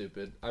Really? kind of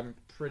stupid. I'm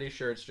pretty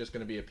sure it's just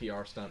going to be a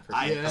PR stunt for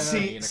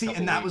See,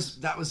 and that weeks.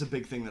 was a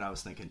big thing that I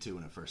was thinking too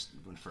when it first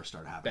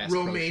started happening. Bass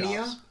Pro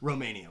Romania? Shops.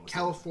 Romania was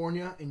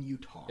California and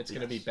Utah. It's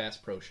going to be Bass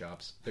Pro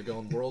Shops. They're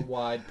going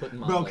worldwide, putting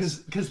bro, monoliths.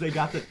 because they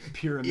got the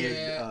pyramid.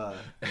 Yeah.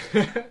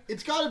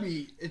 It's gotta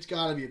be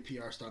a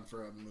PR stunt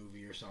for a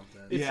movie or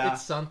something.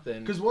 It's something.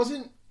 Because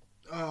wasn't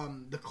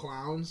the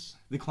clowns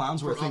The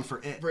clowns were a thing up- for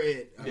it. For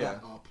it, Yeah.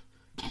 up.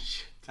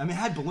 I mean, it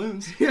had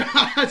balloons. Yeah,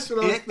 that's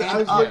what It I and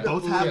was Up getting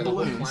both at. have the whole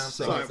balloons, clown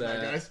so- thing Sorry, is my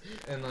that. guys.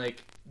 And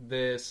like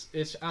this,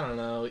 it's I don't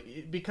know,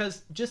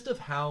 because just of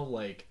how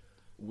like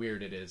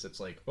weird it is. It's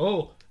like,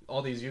 oh,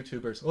 all these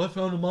YouTubers, I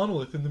found a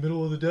monolith in the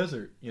middle of the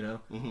desert, you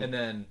know, and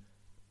then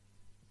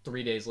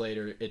 3 days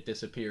later it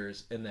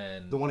disappears, and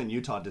then The one in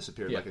Utah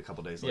disappeared like a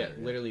couple days later.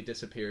 yeah, literally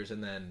disappears,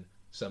 and then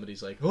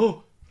somebody's like,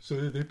 oh,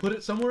 so they put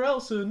it somewhere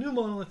else, a new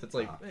monolith. It's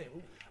like, hey,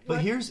 But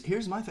what?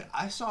 here's my thing.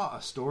 I saw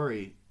a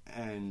story,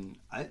 and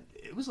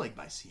it was like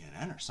by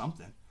CNN or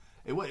something.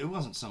 It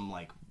wasn't some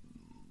like,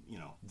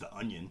 The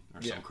Onion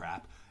or some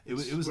crap. It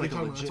was What are you like a talking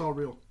about? legit. It's all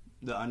real.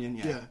 The Onion,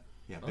 Yeah.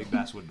 yeah. Big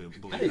Bass would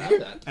believe I didn't that. know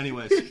that.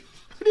 Anyways,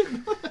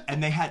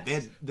 and they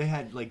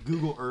had like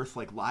Google Earth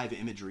like live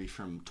imagery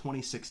from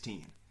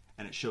 2016,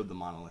 and it showed the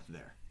monolith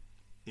there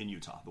in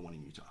Utah, the one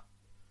in Utah.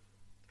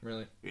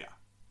 Really? Yeah.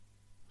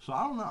 So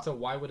I don't know. So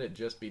why would it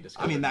just be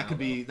discovered? I mean, now,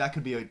 though? that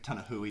could be a ton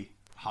of hooey,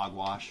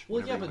 hogwash.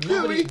 Well, yeah, whatever but you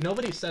wanna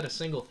nobody said a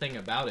single thing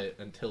about it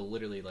until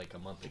literally like a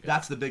month ago.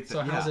 That's the big thing.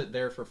 So how's yeah. it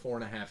there for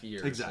 4.5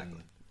 years?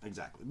 Exactly.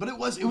 Exactly. But it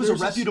was a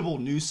there's reputable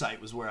news site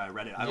was where I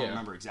read it. I don't Yeah.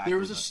 remember exactly. There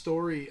was a but-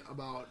 story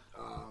about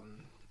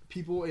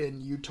people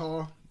in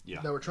Utah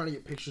Yeah. that were trying to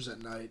get pictures at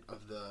night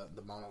of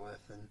the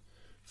monolith, and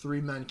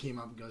 3 men came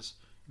up and goes,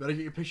 "You better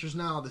get your pictures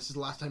now. This is the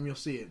last time you'll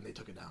see it." And they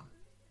took it down.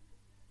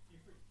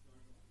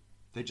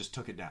 They just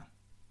took it down.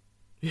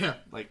 Yeah,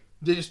 Like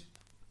they just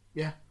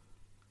did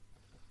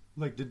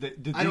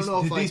I don't know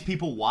if, did like- these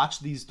people watch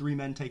these 3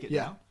 men take it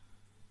Yeah. down?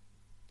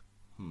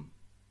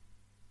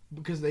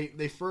 because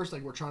they first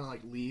were trying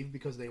to leave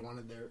because they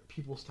wanted their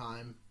people's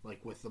time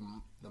with the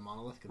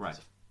monolith. 'Cause Right.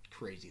 It's a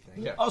crazy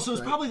thing. Yeah. Oh, so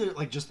it's Right.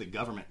 probably just the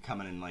government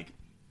coming in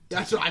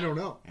That's what I don't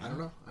know. I don't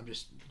know. I'm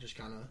just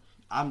kind of.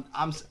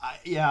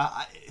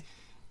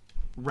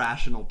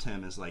 Rational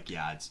Tim is like,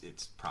 yeah,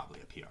 it's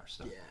probably a PR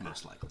stuff, Yeah.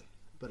 most likely.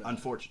 But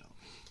Unfortunately.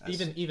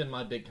 That's- Even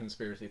my big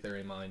conspiracy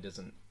theory mind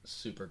isn't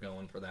super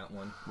going for that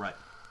one. right.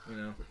 You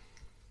know,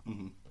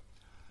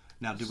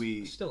 Now, do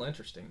we? it's still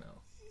interesting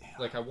though.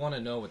 Like I want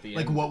to know what the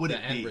Like, end, what would the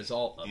it end be,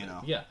 result of you it.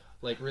 know? Yeah,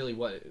 like really,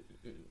 why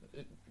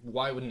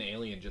would an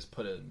alien just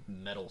put a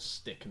metal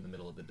stick in the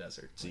middle of the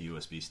desert? It's a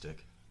USB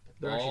stick.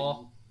 They're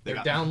They're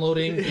got-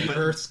 downloading the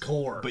Earth's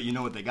core. But you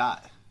know what they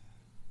got?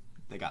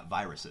 They got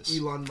viruses.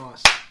 Elon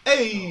Musk.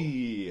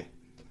 Hey,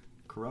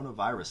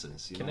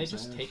 coronaviruses. You Can know they what I'm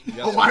just saying? take?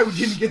 Justin, Oh, I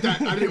didn't get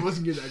that. I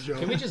wasn't getting that joke.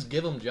 Can we just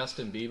give them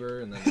Justin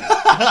Bieber and then?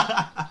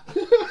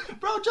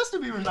 Bro,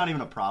 Justin Bieber's not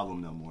even a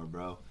problem no more,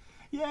 bro.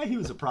 Yeah, he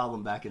was a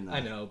problem back in the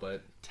I know,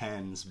 but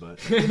 10s, but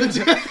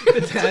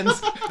the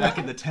tens. back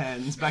in the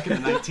 10s, back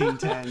in the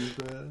 1910s,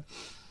 bro.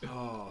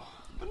 Oh,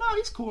 But no,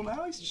 he's cool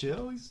now. He's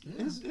chill.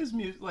 His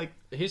music, like,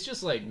 He's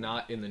just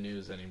not in the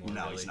news anymore.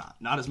 no, really. he's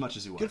not as much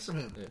as he was. good for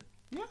him.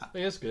 Yeah,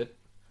 He is good.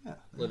 yeah.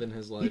 Living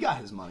his life. He got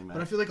his money, man.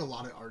 But I feel like a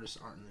lot of artists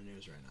aren't in the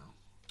news right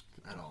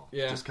now, at all.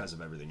 Yeah. Just because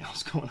of everything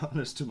else going on.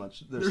 There's too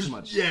much. There's too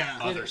much yeah.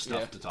 other Yeah.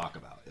 stuff to talk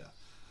about. Yeah,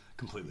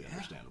 completely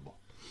understandable.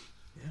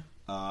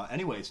 Yeah.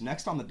 Anyways,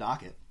 next on the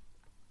docket,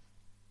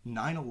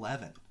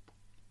 9/11.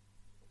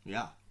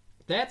 Yeah,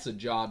 That's a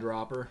jaw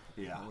dropper.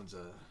 yeah, That one's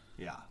a.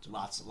 yeah.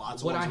 Lots of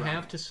What ones I around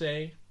have me. to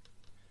say,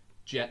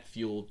 jet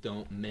fuel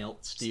don't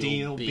melt steel,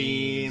 Steel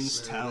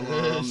beams. Tell There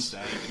it them. is.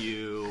 Thank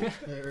you.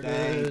 There it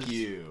Thank is.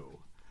 you.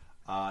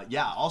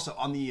 Yeah. Also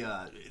on the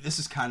this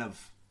is kind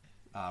of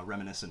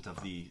reminiscent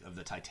of the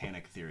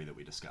Titanic theory that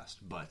we discussed,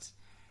 but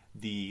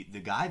the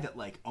guy that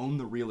owned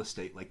the real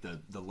estate,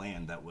 the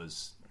land that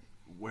was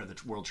where the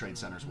World Trade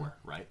Centers were,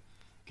 right?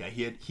 Okay,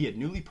 he had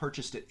newly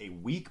purchased it 2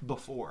 weeks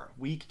before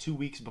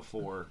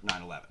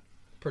 9/11.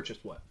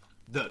 Purchased what?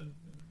 The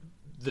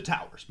the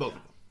towers, both of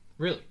them.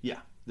 Really? Yeah.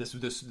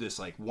 This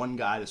like one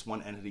guy, this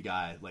one entity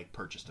guy, like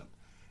purchased them.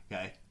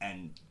 Okay,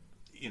 and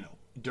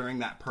during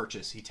that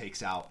purchase, he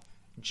takes out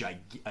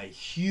a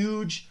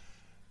huge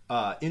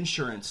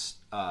insurance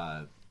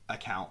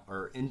account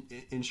or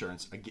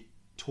insurance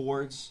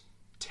towards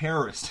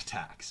terrorist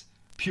attacks.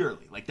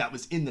 Purely, like that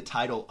was in the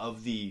title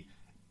of the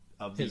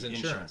His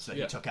insurance that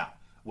yeah. he took out.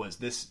 Was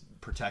this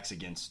protects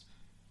against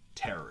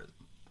terrorism?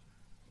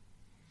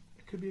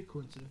 It could be a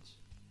coincidence.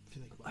 If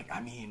you think about Like,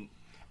 I mean,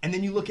 and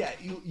then you look at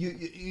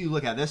you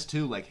look at this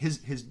too. Like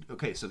his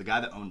okay, so the guy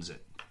that owns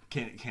it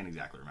can't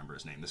exactly remember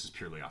his name. This is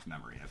purely off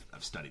memory.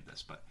 I've studied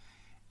this, but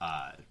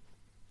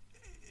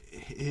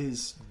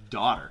his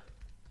daughter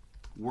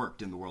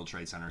worked in the World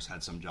Trade Centers,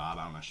 had some job.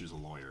 I don't know, she was a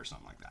lawyer or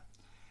something like that.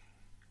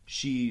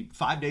 She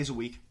 5 days a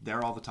week,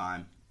 there all the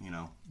time.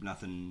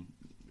 Nothing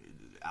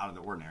out of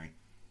the ordinary.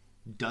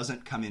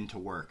 Doesn't come into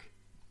work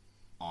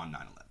on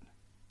 9/11.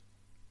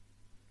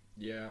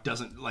 Yeah.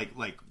 Doesn't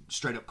like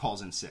straight up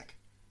calls in sick.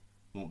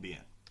 Won't be in.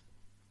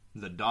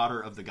 The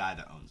daughter of the guy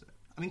that owns it.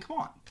 I mean, come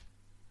on.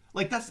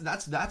 Like that's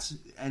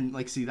and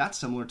like see that's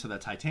similar to the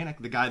Titanic.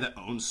 The guy that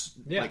owns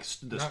like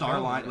the Star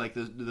Line, like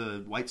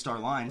the White Star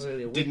Lines,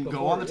 didn't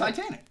go on the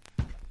Titanic.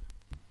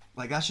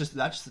 Like that's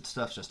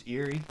stuff's just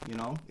eerie,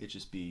 It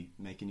just be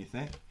making you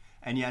think.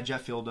 And yeah,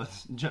 jet fuel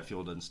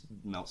doesn't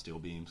melt steel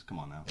beams. Come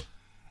on now.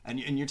 And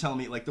you're telling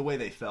me like the way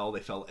they fell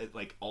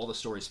like all the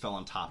stories fell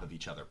on top of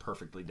each other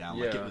perfectly down.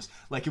 Yeah.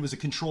 Like it was a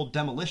controlled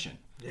demolition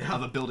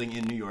of a building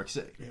in New York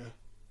City. Yeah.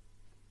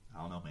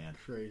 I don't know, man.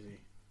 Crazy.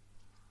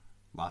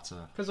 Lots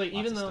of because like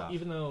lots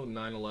even of though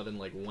 9/11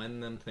 like when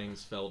them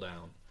things fell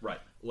down, right?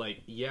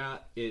 Like yeah,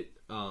 it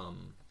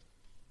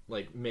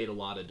like made a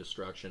lot of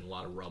destruction, a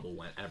lot of rubble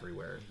went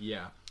everywhere.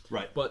 Yeah,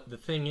 right. But the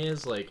thing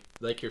is, like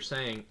you're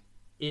saying,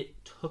 it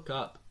took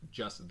up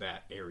just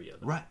that area,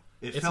 though. Right.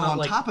 It it's fell not on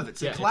like, top of it.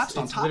 So it collapsed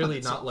on top of it. It's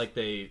literally not like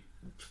they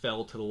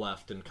fell to the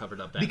left and covered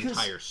up that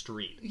entire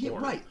street. Yeah,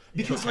 right.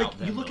 Because like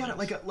you look at it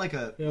like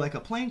a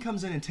plane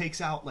comes in and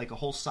takes out like a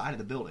whole side of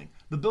the building.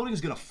 The building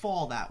is going to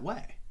fall that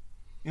way.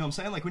 You know what I'm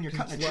saying? Like when you're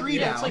cutting a tree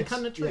down. It's like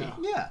cutting a tree.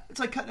 Yeah, it's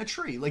like cutting a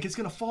tree. Like it's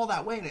going to fall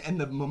that way,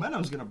 and the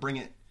momentum is going to bring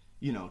it,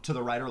 to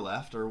the right or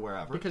left or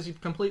wherever. Because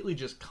you've completely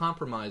just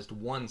compromised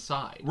one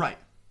side. Right.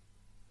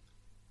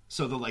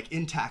 So the like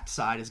intact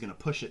side is going to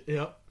push it.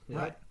 Yep.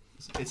 Right.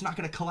 It's not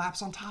going to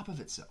collapse on top of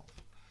itself.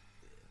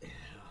 Yeah.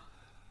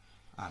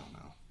 I don't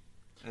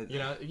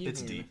know.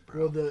 It's deep,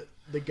 bro. Well,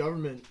 the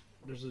government.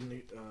 There's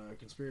a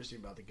conspiracy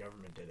about the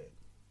government did it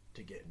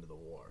to get into the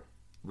war.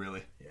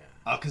 Really? Yeah.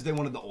 Oh, because they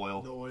wanted the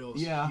oil. The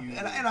oil's yeah, huge.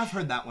 and I've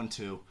heard that one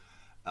too.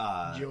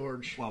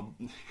 George. Well,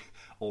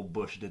 old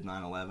Bush did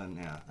 9/11.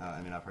 Yeah,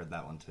 I mean I've heard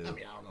that one too. I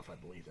mean I don't know if I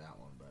believe that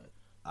one, but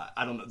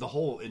I don't know the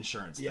whole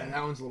insurance thing. Yeah,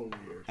 that one's a little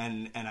weird.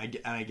 And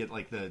I get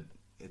like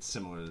it's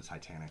similar to the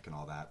Titanic and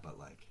all that, but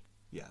like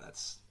yeah,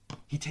 that's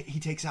he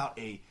takes out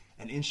an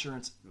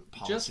insurance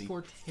policy just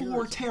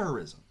for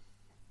terrorism.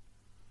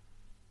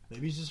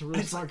 Maybe he's just a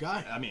really smart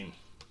guy.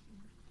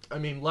 I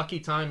mean, lucky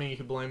timing. You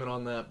could blame it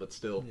on that, but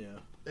still, yeah,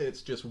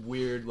 it's just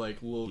weird, like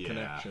little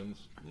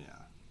connections. Yeah.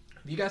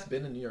 Have you guys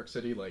been in New York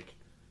City? Like,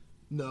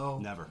 no,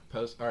 never.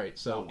 All right,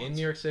 so in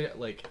New York City,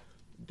 like,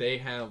 they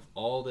have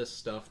all this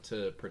stuff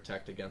to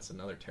protect against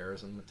another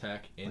terrorism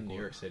attack in New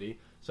York City.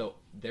 So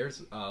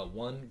there's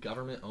one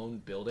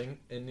government-owned building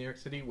in New York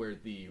City where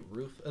the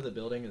roof of the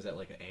building is at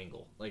like an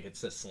angle, like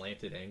it's a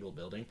slanted angle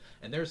building,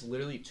 and there's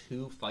literally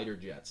 2 fighter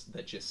jets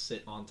that just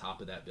sit on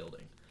top of that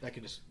building.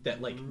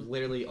 That like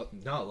literally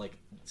like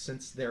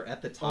since they're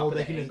at the top of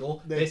the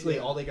angle, basically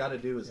all they got to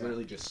do is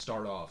literally just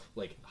start off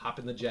like hop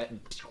in the jet and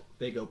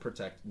they go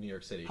protect New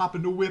York City. Hop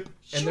in the whip.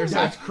 And there's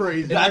that's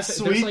crazy. That's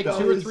sweet. There's like though.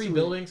 2 or 3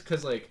 buildings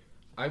because like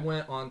I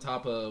went on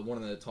top of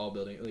one of the tall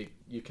buildings. Like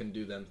you can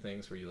do them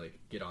things where you like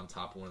get on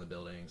top of one of the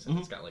buildings and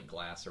it's got like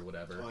glass or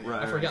whatever.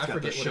 Right, I forget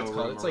what it's it's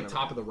called. It's like whatever.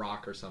 Top of the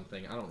Rock or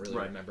something. I don't really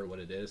remember what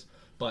it is.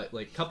 But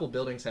like a couple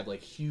buildings have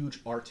like huge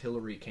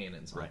artillery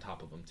cannons on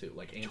top of them too,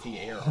 like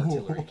anti-air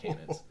artillery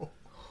cannons.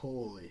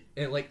 Holy.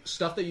 And like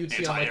stuff that you'd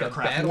see on like a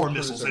Anti-aircraft battle war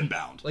cruiser. missiles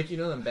inbound. Like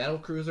them battle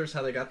cruisers,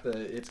 how they got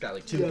it's got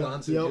like 2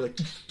 guns and like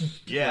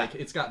like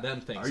it's got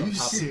them things Are on you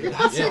top serious?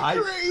 of it. That's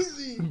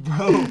crazy,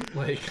 bro.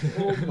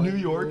 Like New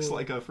York's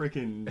like a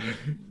freaking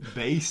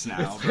base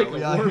now, bro.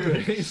 like a war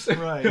base.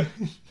 Right.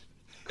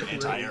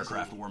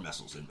 Anti-aircraft war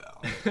missiles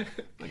inbound.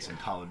 Like some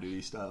Call of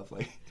Duty stuff.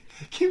 Like,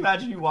 can you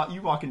imagine you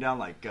walking down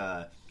like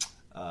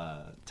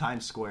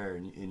Times Square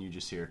and you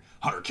just hear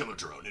Hunter killer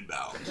drone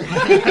inbound.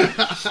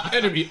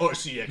 Enemy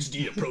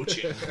RCXD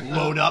approaching.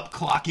 Load up,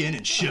 clock in,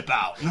 and ship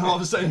out. And all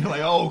of a sudden you're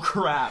like, oh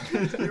crap.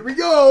 Here we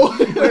go.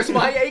 Where's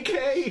my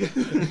AK?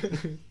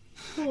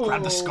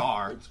 Grab the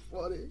scar. It's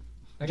funny.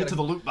 Get to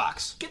the loot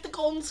box. Get the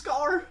golden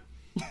scar.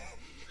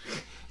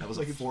 That was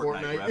Like a it's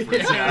Fortnite Fortnite.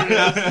 reference.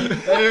 Yeah.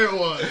 There it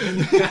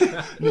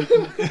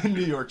was.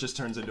 New York just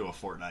turns into a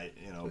Fortnite,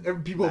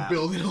 And people map.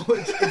 building all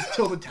it's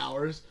till the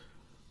towers.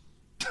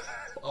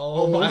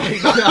 Oh my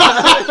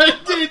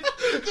god. Dude,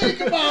 think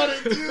about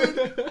it,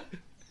 dude.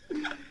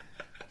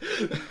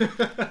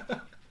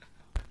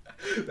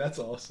 That's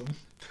awesome.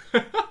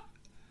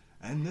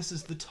 And this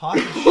is the Talk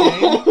of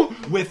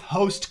Shame with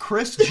host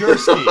Chris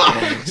Jersky.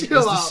 He's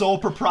the sole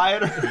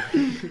proprietor.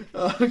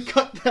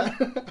 Cut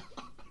that.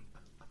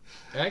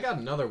 I got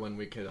another one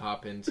we could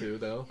hop into,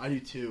 though. I do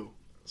too.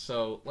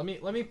 So let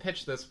me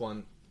pitch this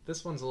one.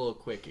 This one's a little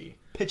quickie.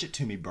 Pitch it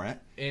to me,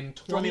 Brent.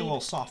 Throw me a little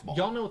softball.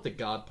 Y'all know what the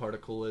God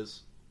particle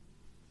is?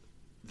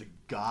 The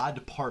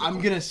God particle. I'm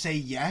gonna say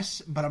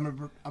yes, but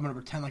I'm gonna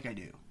pretend like I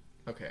do.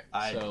 Okay.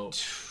 So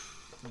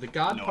the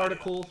God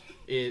particle,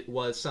 it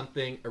was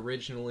something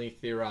originally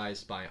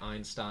theorized by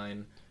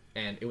Einstein,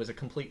 and it was a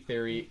complete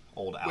theory.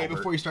 Old Albert. Wait,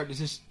 before you start, does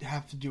this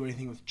have to do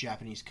anything with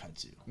Japanese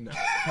kudzu? No.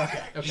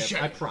 Okay. Okay,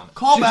 I promise.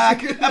 Call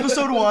back,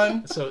 episode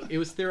 1. So it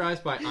was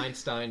theorized by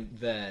Einstein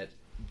that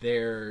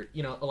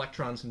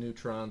electrons,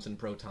 neutrons, and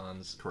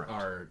protons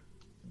are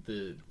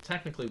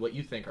technically what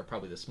you think are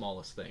probably the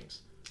smallest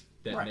things.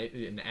 That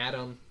an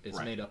atom is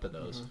made up of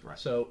those. Mm-hmm. Right.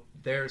 So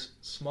there's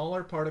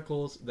smaller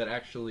particles that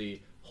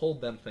actually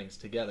hold them things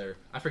together.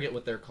 I forget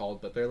what they're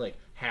called, but they're like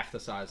half the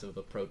size of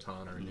a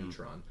proton or a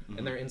neutron.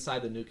 And they're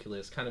inside the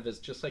nucleus, kind of as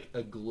just like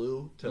a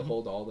glue to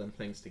hold all them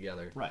things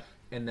together. Right.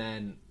 And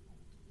then,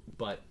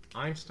 but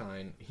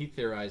Einstein, he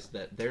theorized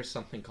that there's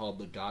something called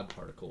the God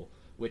particle,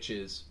 which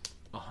is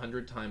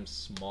 100 times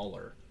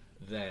smaller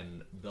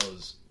than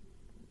those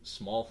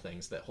small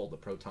things that hold the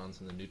protons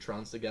and the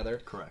neutrons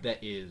together. Correct. That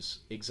is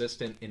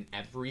existent in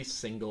every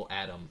single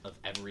atom of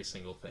every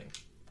single thing.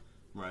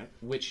 Right.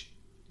 Which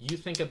you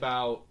think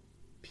about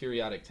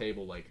periodic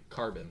table like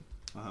carbon.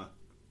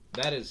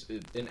 That is,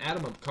 an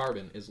atom of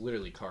carbon is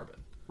literally carbon.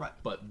 Right.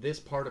 But this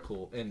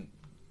particle, and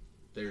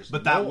there's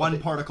But that one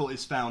particle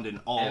is found in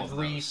all of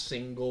every those.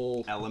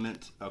 single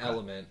element,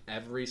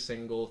 every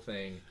single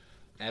thing,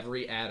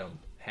 every atom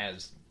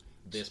has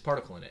this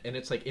particle in it, and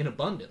it's like in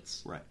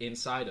abundance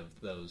inside of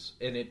those,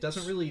 and it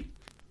doesn't really,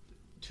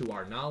 to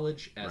our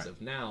knowledge as of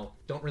now,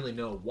 don't really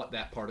know what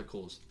that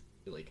particle's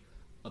like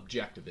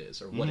objective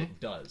is or what it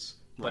does.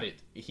 But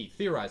he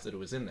theorized that it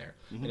was in there.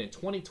 And in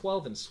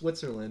 2012 in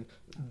Switzerland,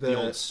 the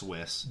old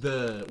Swiss,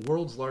 the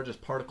world's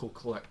largest particle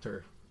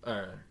collider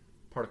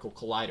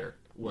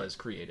was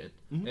created.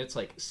 And it's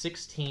like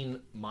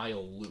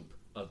 16-mile loop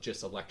of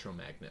just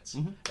electromagnets.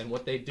 And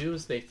what they do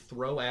is they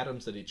throw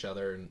atoms at each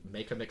other and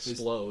make them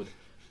explode,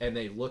 and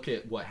they look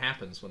at what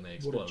happens when they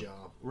explode. What a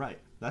job. Right.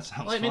 That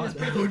sounds Well, I mean,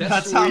 fun.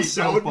 that's That sounds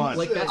so fun.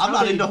 Like, that's I'm how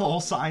not they- into the whole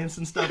science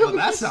and stuff, but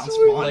that sounds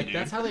fun, Like, dude.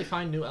 that's how they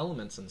find new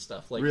elements and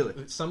stuff. Like,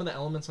 Really? some of the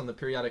elements on the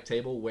periodic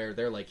table where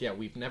they're like, yeah,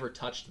 we've never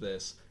touched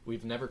this,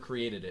 we've never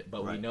created it,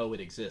 but we know it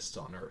exists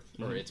on Earth,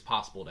 or it's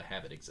possible to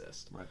have it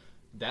exist. Right.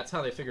 That's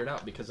how they figured it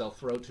out, because they'll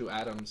throw two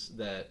atoms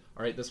that,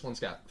 all right, this one's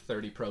got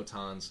 30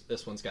 protons,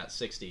 this one's got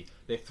 60.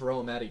 They throw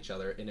them at each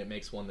other, and it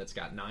makes one that's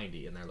got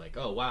 90, and they're like,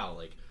 oh, wow,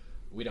 like,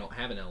 we don't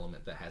have an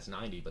element that has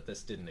 90, but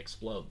this didn't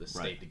explode, this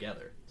stayed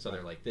together. So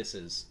they're like, this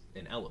is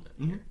an element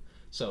here.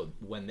 So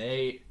when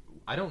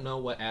I don't know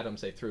what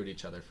atoms they threw at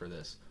each other for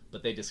this,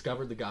 but they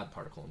discovered the God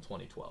particle in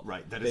 2012.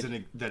 Right.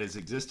 That is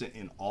existent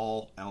in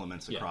all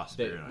elements across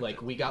the periodic like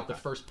table. we got the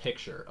first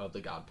picture of the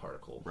God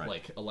particle,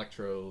 like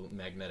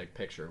electromagnetic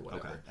picture or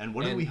whatever. Okay. And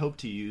what do we hope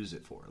to use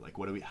it for? Like,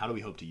 how do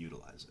we hope to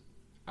utilize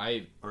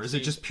it? Or is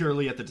it it just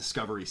purely at the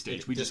discovery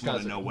stage? We just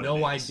want to know what it is.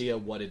 No idea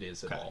what it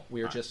is at all.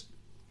 We are just,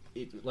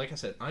 like I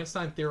said,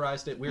 Einstein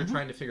theorized it. We were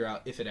trying to figure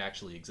out if it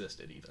actually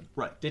existed even.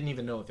 Right. Didn't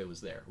even know if it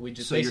was there. We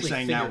just So you're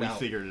saying now we out.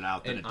 figured it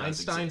out that and it does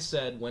Einstein exist.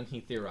 said when he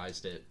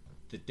theorized it,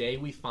 the day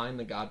we find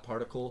the God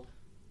particle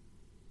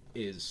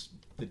is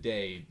the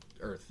day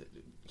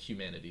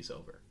humanity's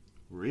over.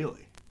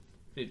 Really?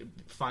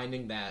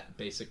 Finding that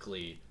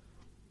basically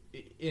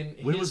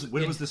When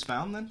was this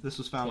found then? This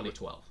was found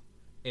 2012.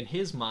 In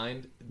his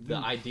mind, the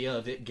idea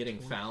of it getting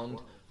found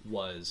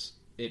was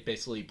it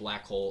basically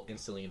black hole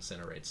instantly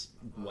incinerates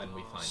when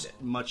we find it.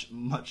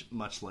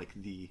 Much like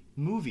the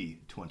movie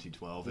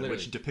 2012, in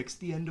which depicts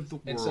the end of the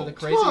world. And so the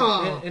crazy,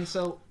 and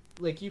so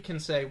like you can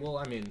say, well,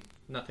 I mean,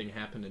 nothing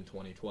happened in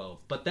 2012,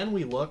 but then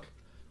we look,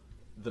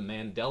 the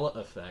Mandela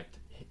effect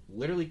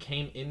literally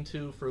came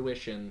into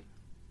fruition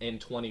in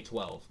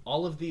 2012.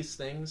 All of these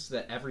things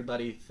that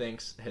everybody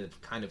thinks have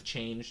kind of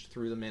changed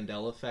through the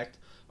Mandela effect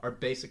are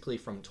basically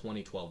from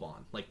 2012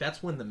 on. Like,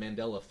 that's when the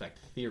Mandela effect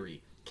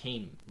theory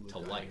came to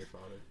life.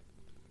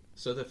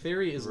 So the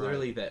theory is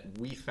literally that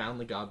we found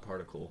the God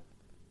particle,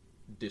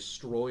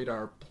 destroyed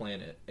our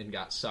planet, and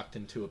got sucked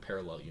into a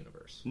parallel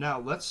universe. Now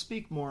let's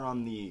speak more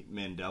on the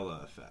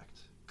Mandela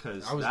effect,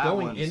 because I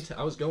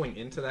was going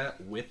into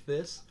that with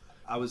this.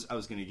 I was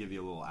going to give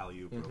you a little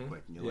alley-oop real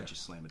quick and let you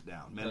slam it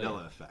down.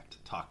 Mandela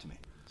effect. Talk to me.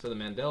 So the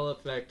Mandela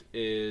effect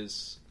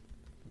is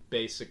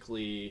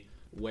basically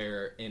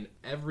where in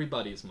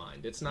everybody's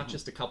mind, it's not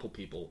just a couple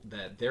people,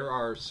 that there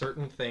are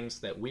certain things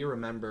that we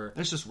remember.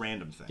 It's just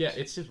random things. Yeah,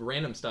 it's just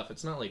random stuff.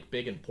 It's not like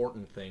big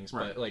important things,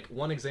 but like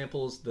one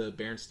example is the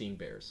Berenstain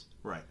Bears.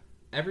 Right.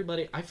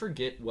 Everybody, I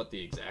forget what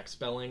the exact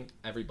spelling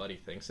everybody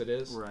thinks it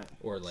is. Right.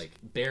 Or like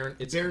Berenstain.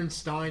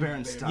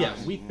 Berenstain. Yeah,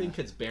 we think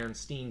it's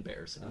Berenstain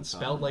Bears. And it's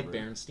spelled like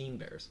Berenstain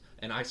Bears.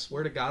 And I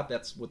swear to God,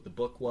 that's what the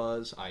book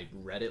was. I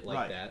read it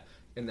like that.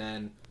 And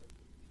then,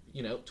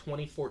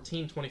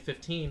 2014,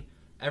 2015,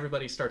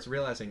 everybody starts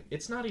realizing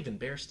it's not even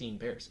Bearstein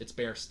Bears, it's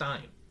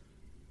Bearstein.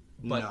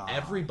 But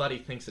everybody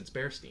thinks it's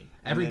Bearstein.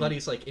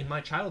 Everybody's like, in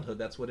my childhood,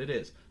 that's what it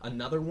is.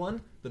 Another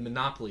one, the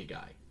Monopoly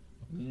guy.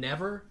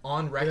 Never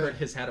on record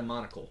has had a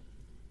monocle.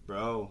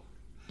 Bro.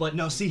 But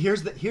no, see,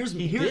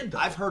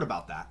 I've heard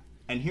about that.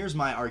 And here's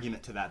my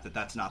argument to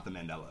that's not the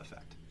Mandela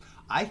effect.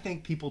 I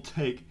think people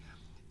take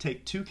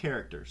two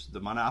characters, the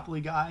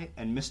Monopoly guy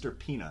and Mr.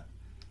 Peanut.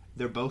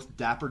 They're both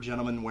dapper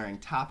gentlemen wearing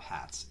top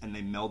hats, and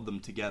they meld them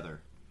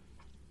together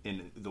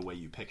in the way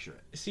you picture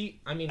it. See,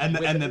 I mean, and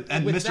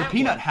Mr.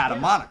 Peanut had a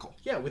monocle.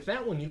 Yeah, with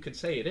that one you could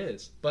say it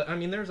is. But I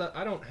mean,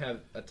 I don't have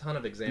a ton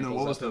of examples.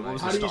 What was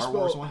the Star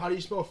Wars one? How do you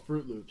spell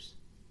Fruit Loops?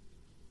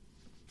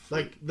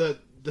 Like the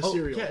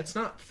cereal. Yeah, it's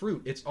not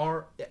fruit. It's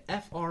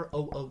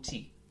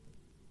F-R-O-O-T.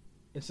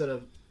 Instead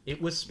of...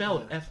 It was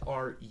spelled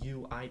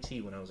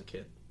F-R-U-I-T when I was a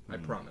kid. I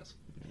promise.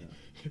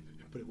 Yeah.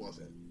 But it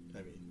wasn't. I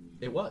mean...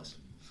 It was.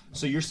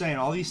 So you're saying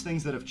all these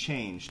things that have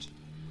changed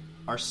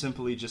are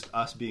simply just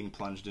us being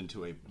plunged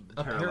into a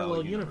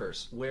parallel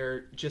universe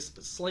where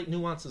just slight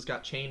nuances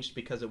got changed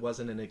because it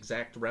wasn't an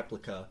exact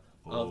replica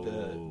of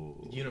the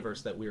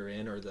universe that we were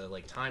in or the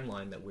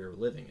timeline that we were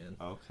living in.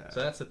 Okay. So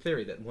that's the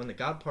theory, that when the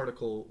God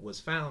particle was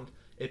found,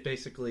 it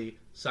basically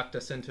sucked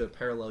us into a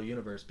parallel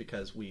universe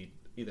because we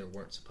either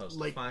weren't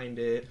supposed to find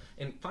it,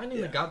 and finding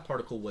the God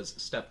particle was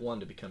step one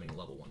to becoming a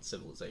level 1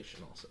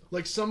 civilization also.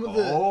 Like some of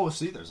the...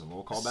 see, there's a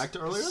little callback to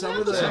earlier. Some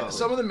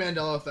of the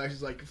Mandela effects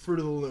is like Fruit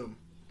of the Loom.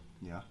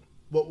 Yeah.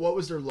 What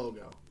was their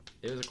logo?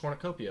 It was a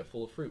cornucopia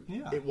full of fruit.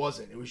 Yeah. It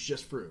wasn't. It was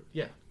just fruit.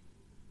 Yeah.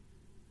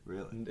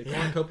 Really? The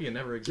cornucopia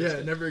never existed.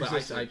 Yeah, it never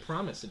existed. But I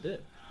promise it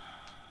did.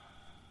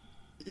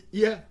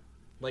 Yeah.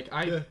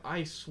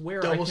 I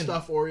swear Double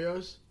stuffed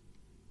Oreos?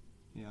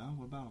 Yeah,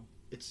 what about them?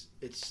 It's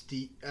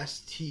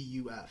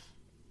S-T-U-F.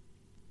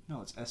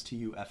 No, it's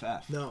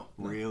S-T-U-F-F. No.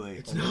 Really?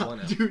 It's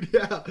not, dude,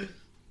 yeah.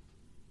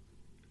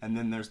 And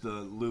then there's the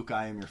Luke,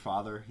 I am your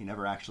father. He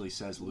never actually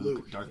says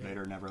Luke. Darth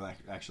Vader never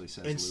actually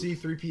says and Luke. And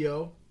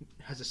C-3PO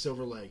has a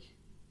silver leg.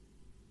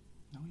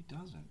 No, he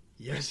doesn't.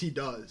 Yes, he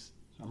does.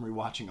 I'm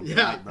rewatching him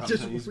tonight, bro.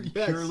 He's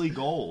purely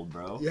gold,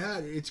 bro. Yeah,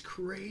 it's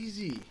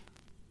crazy.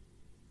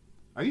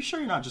 Are you sure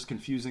you're not just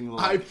confusing the...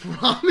 I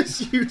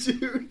promise you,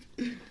 dude.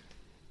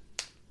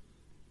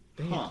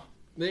 Huh.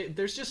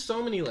 There's just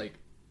so many, like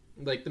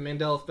the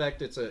Mandela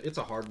effect, it's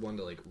a hard one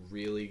to,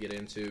 really get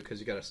into because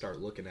you got to start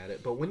looking at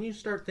it. But when you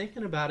start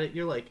thinking about it,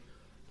 you're like,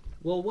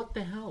 well, what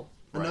the hell?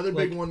 Another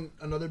big one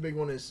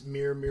is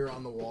Mirror, Mirror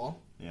on the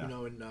Wall. Yeah.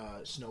 In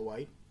Snow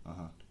White.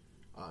 Uh-huh.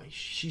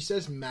 She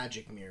says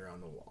magic mirror on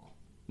the wall.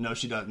 No,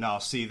 she doesn't. No,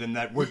 see, then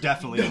we're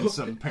definitely in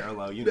some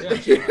parallel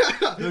universe.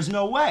 There's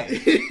no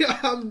way.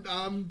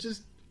 I'm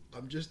just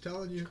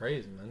telling you. It's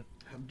crazy, man.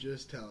 I'm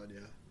just telling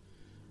you.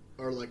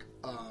 Or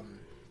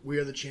We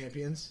Are the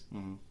Champions.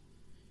 Mm-hmm.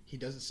 He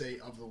doesn't say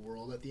of the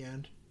world at the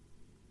end.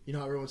 You know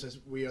how everyone says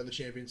we are the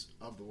champions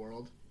of the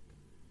world?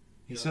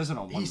 He says it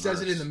on one He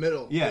says it in the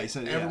middle. Yeah, he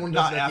says everyone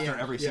does it not at the after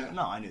end. every single...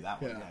 No, I knew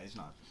that one. Yeah, he's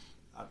not...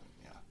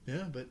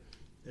 Yeah, but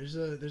there's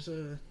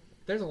a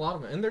lot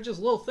of them, and they're just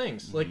little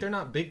things. Mm-hmm. They're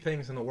not big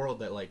things in the world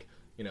that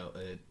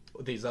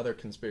these other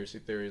conspiracy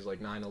theories like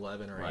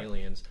 9/11 or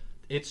aliens.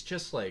 It's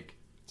just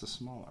it's a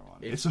smaller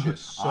one.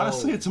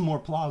 Honestly, it's a more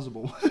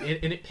plausible one.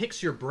 And it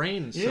picks your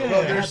brain. So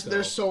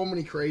there's so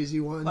many crazy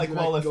ones. I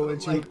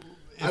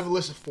have a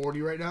list of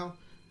 40 right now.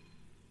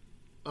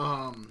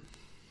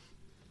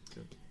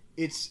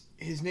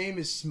 His name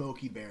is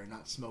Smokey Bear,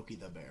 not Smokey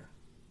the Bear.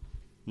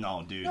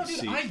 No, dude.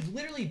 I've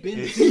literally been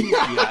to...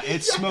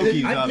 it's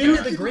Smokey the Bear. I've been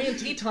to the Grand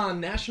Teton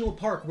National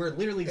Park where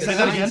literally the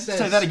sign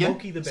says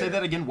Smokey the Bear. Say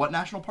that again. What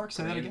national park?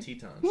 Say Grand that again.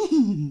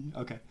 Teton.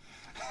 Okay.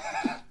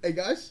 Hey,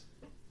 guys.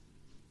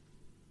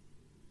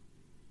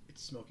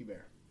 It's Smokey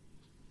Bear.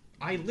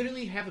 I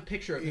literally have a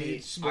picture of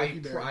me.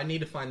 I need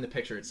to find the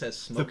picture. It says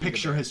Smokey the Bear. The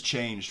picture has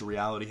changed.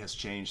 Reality has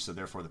changed, so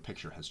therefore the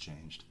picture has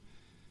changed.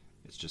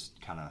 It's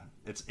just kind of...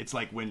 It's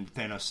like when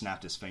Thanos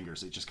snapped his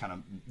fingers. It just kind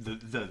of...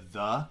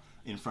 The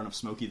in front of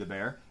Smokey the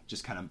Bear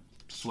just kind of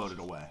floated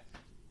away.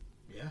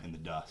 Yeah. In the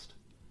dust.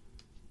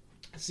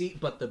 See,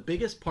 but the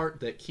biggest part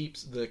that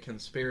keeps the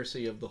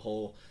conspiracy of the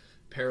whole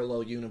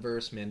parallel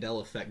universe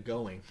Mandela effect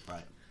going...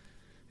 Right.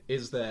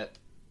 ...is that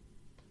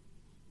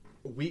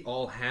we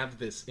all have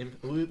this in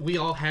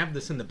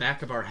the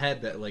back of our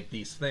head that,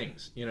 these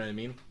things, you know what I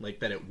mean?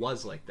 That it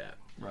was like that.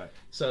 Right.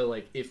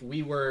 So, if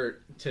we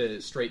were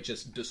to straight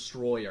just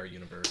destroy our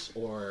universe,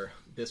 or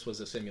this was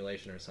a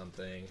simulation or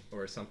something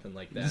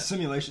like that. The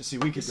simulation,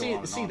 we could go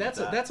on and on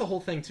that's a whole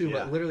thing, too,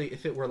 but literally,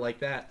 if it were like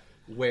that,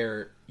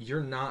 where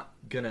you're not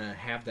gonna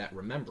have that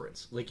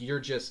remembrance. You're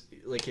just,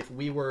 if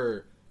we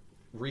were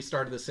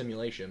restarted the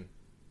simulation,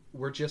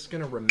 we're just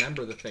gonna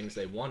remember the things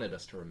they wanted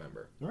us to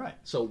remember. Right.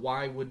 So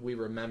why would we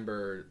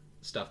remember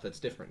stuff that's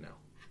different now?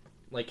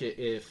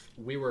 If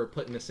we were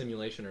put in a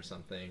simulation or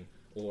something...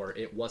 or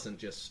it wasn't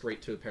just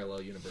straight to a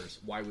parallel universe,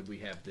 why would we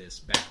have this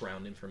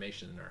background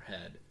information in our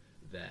head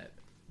that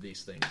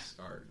these things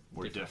are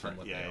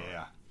different?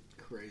 Yeah.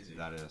 Crazy.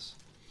 That is.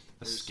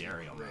 That's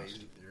scary almost.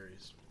 Crazy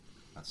theories.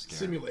 That's scary.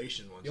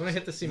 Simulation ones. You want to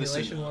hit the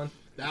simulation one?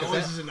 That one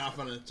is enough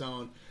on its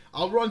own.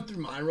 I'll run through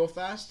mine real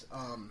fast.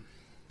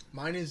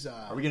 Mine is.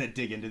 Are we gonna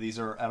dig into these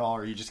at all,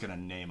 or are you just gonna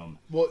name them?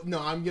 Well, no,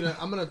 I'm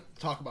gonna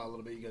talk about it a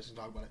little bit. You guys can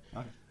talk about it.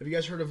 Okay. Have you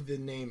guys heard of the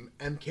name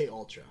MK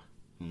Ultra?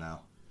 No.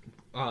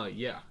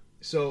 Yeah.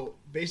 So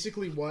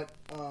basically, what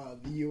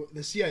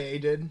the CIA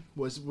did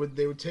was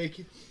they would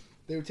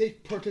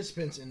take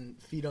participants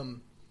and feed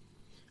them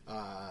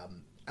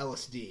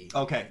LSD.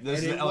 Okay,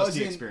 this is the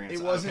LSD experience.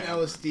 It wasn't okay.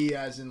 LSD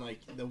as in like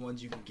the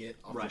ones you can get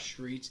off the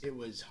streets. It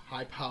was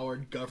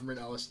high-powered government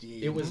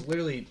LSD. It was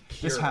literally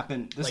pure. This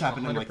happened in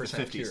like the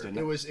 50s, pure. didn't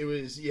It was it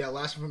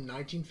lasted from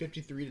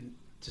 1953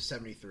 to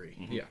 73.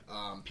 Mm-hmm. Yeah.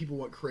 People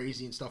went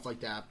crazy and stuff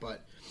like that,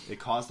 but it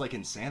caused like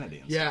insanity.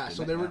 And yeah,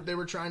 stuff, so they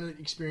were trying to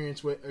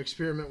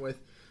experiment with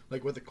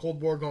the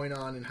Cold War going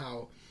on and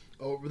how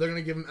they're going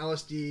to give them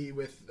LSD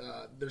with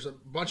there's a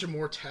bunch of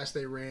more tests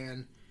they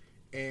ran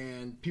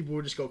and people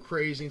would just go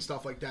crazy and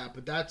stuff like that.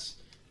 But that's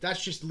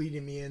just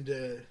leading me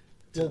into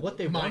what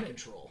they mind wanted,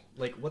 control.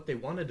 Like what they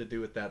wanted to do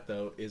with that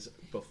though is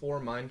before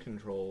mind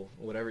control,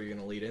 whatever you're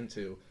going to lead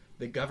into,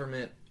 the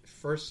government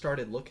first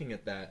started looking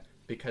at that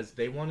because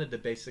they wanted to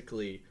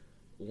basically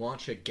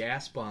launch a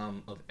gas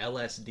bomb of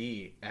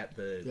LSD at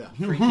the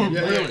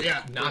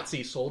freaking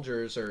Nazi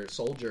soldiers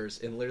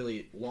and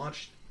literally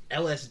launch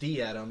LSD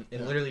at them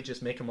and literally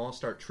just make them all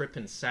start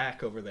tripping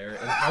sack over there.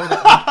 And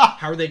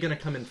how are they going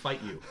to come and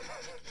fight you?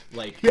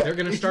 Like they're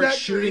going to start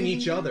shooting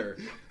each other.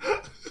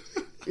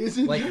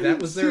 Like that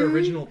was their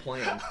original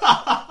plan.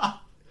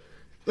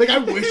 Like I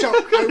wish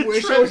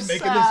I was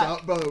making this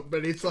up,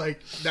 but it's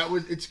like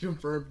it's a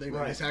confirmed thing.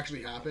 Like, this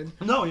actually happened.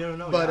 No.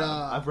 But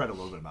I've read a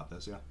little bit about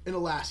this. Yeah. In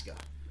Alaska,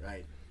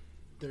 right?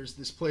 There's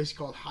this place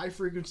called High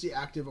Frequency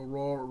Active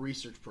Aurora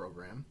Research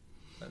Program.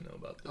 I know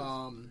about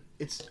this.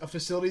 It's a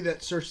facility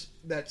that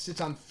sits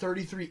on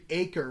 33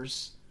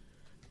 acres.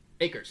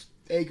 Acres,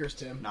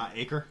 Tim. Not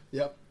acre.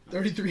 Yep.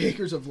 33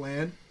 acres of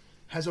land.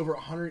 Has over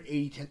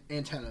 180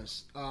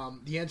 antennas.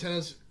 The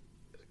antennas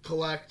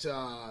collect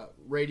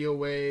radio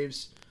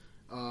waves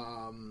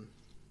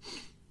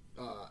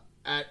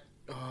at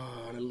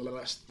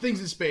things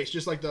in space,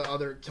 just like the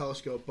other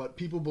telescope. But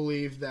people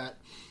believe that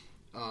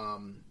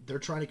they're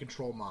trying to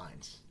control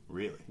minds.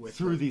 Really?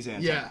 Through these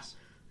antennas?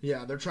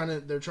 Yeah. They're trying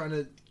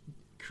to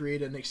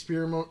create an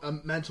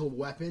experimental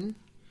weapon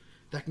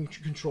that can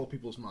control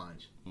people's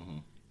minds. Mm-hmm.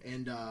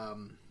 And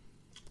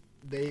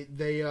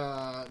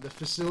the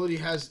facility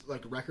has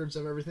like records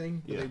of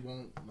everything, but they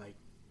won't like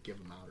give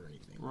them out or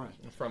anything. Right.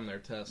 From their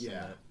tests.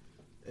 Yeah.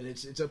 And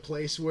it's a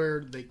place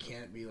where they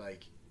can't be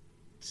like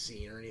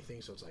seen or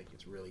anything, so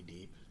it's really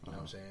deep. You know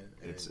what I'm saying?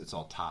 And it's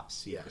all top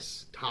secret.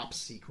 Yes, top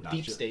secret.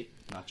 Deep state.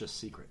 Not just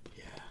secret.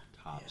 Yeah.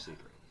 Top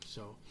secret.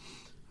 So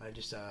I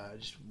just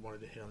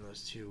wanted to hit on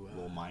those two. A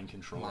little mind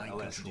control,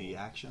 LSD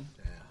action.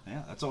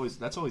 Yeah. That's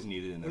always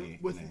needed in a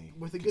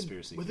with a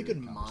conspiracy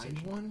good mind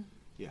one.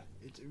 Yeah.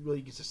 It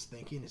really gets us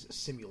thinking. It's a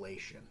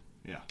simulation.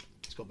 Yeah.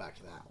 Let's go back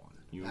to that one.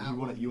 You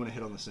want to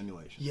hit on the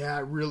simulation? Yeah, I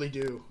really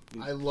do.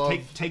 I love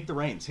take the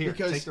reins here.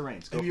 Take the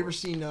reins. Have you ever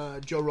seen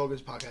Joe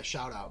Rogan's podcast?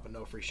 Shout out, but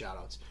no free shout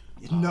outs.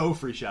 No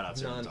free shout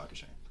outs on Talk of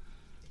Shame.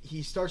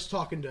 He starts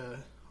talking to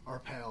our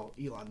pal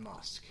Elon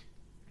Musk.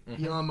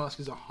 Mm-hmm. Elon Musk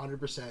is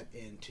 100%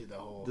 into the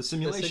whole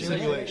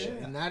simulation.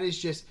 And that is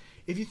just,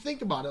 if you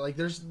think about it, like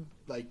there's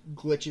like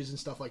glitches and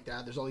stuff like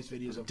that. There's all these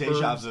videos of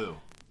deja vu.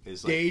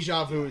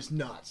 Deja vu is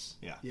nuts.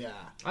 Yeah.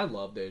 I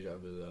love deja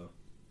vu though.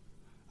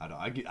 I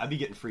don't. I'd be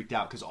getting freaked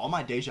out because all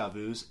my deja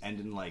vus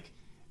end in like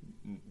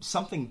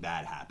something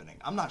bad happening.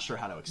 I'm not sure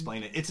how to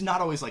explain it. It's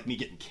not always like me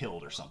getting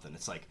killed or something.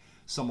 It's like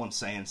someone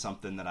saying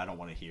something that I don't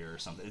want to hear or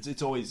something.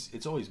 It's always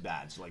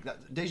bad. So like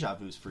that deja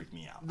vus freak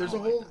me out. There's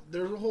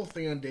a whole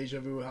thing on deja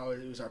vu, how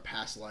it was our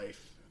past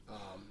life.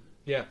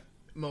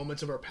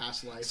 Moments of our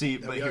past life. See,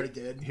 that but we already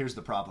did. Here's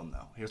the problem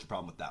though. Here's the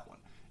problem with that one.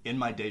 In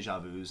my deja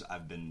vus,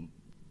 I've been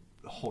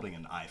holding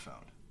an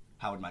iPhone.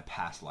 How would my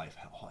past life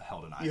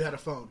held an iPhone? You had a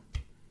phone.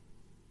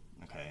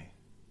 Okay.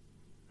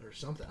 Or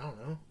something. I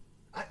don't know.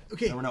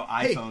 Okay. There were no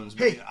iPhones.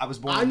 Hey, I was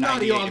born in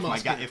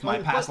 98. If my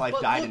past life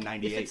died in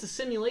 98. If it's a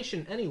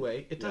simulation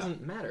anyway, it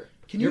doesn't matter.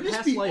 Can you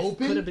just be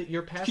open?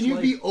 Can you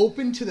be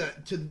open to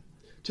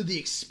the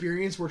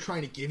experience we're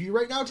trying to give you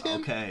right now,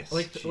 Tim? Okay.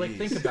 Like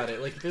think about it.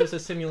 Like if it was a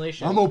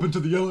simulation. I'm open to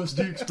the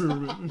LSD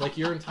experiment. Like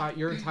your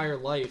entire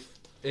life,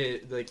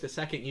 like the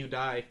second you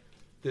die,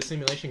 the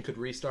simulation could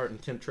restart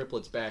and Tim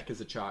Triplett's back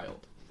as a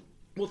child.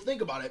 Well,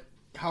 think about it.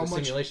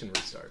 Simulation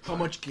restarts. How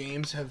much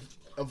games have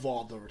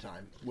evolved over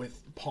time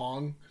with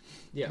Pong?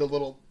 Yeah. The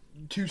little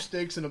 2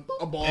 sticks and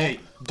a ball. Hey,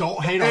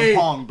 don't hate on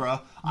Pong, bro.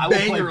 I will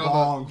play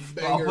Pong.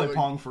 I'll play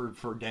Pong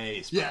for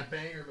days. Bro. Yeah,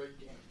 banger,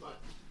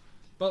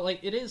 but like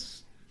it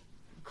is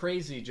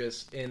crazy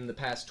just in the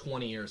past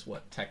 20 years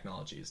what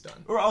technology has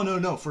done. Oh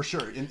no, for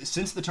sure.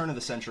 Since the turn of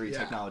the century,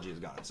 technology has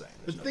gone insane.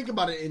 But think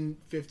about it in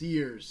 50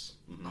 years,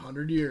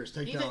 100 years,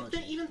 technology.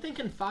 Even think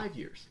in 5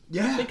 years.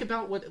 Yeah. Think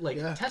about what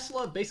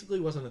Tesla basically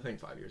wasn't a thing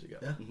 5 years ago.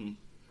 Yeah. Mm-hmm.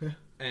 Yeah.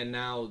 And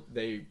now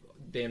they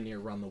damn near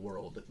run the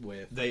world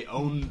with. They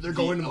own They're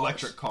going to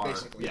electric Mars, car.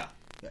 basically. Yeah.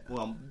 Yeah.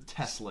 Well,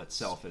 Tesla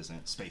itself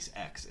isn't.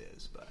 SpaceX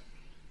is, but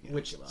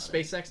Which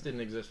SpaceX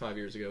didn't exist 5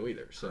 years ago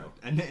either. So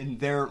and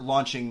they're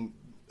launching.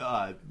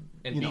 And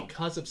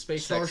because of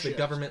SpaceX, Starships. the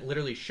government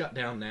literally shut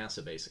down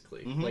NASA.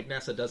 Basically, like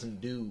NASA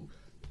doesn't do.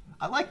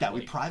 I like that.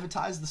 We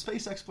privatized the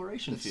space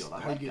exploration field.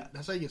 I like that.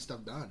 That's how you get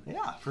stuff done.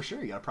 Yeah, for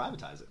sure. You got to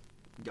privatize it.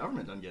 The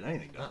government doesn't get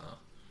anything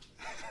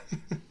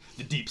done.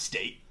 The deep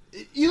state.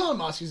 Elon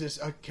Musk is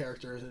just a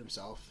character in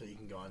himself that you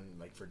can go on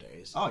like for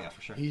days. Oh yeah,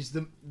 for sure. He's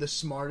the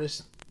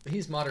smartest.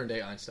 He's modern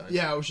day Einstein.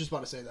 Yeah, I was just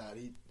about to say that.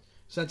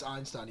 Since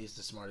Einstein, he's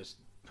the smartest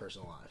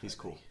person alive. He's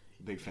cool.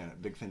 Big fan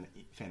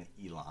of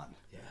Elon.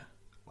 Yeah.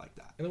 Like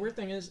that. And the weird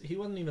thing is, he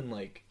wasn't even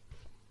like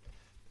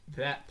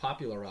that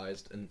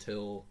popularized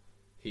until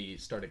he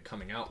started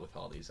coming out with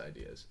all these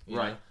ideas. You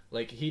know?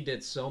 Like he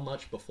did so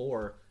much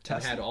before,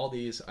 and had all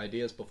these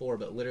ideas before,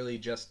 but literally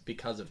just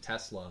because of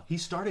Tesla. He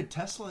started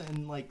Tesla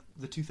in like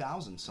the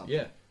 2000s something.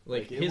 Yeah.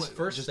 Like his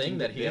first thing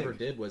that he ever big.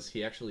 did was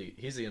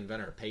he's the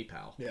inventor of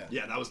PayPal. Yeah.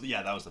 Yeah, that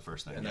was the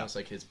first thing. And that was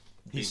like his.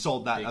 He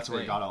sold that. That's where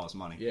he got all his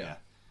money. Yeah.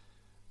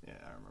 Yeah,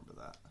 I remember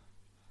that.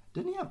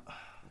 Didn't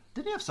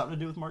he have something to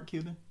do with Mark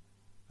Cuban?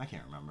 I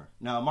can't remember.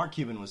 No, Mark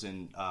Cuban was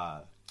in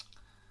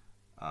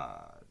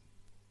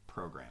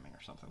programming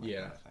or something like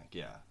that, I think.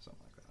 Yeah,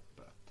 something like that.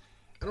 But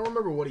I don't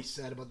remember what he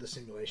said about the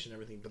simulation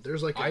and everything, but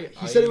there's like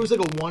he said it was like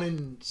a 1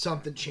 in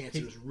something chance.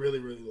 It was really,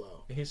 really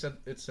low. He said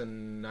it's a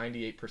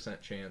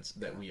 98% chance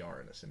that we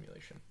are in a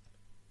simulation.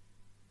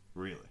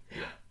 Really?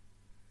 Yeah.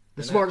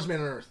 The smartest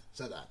man on earth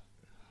said that.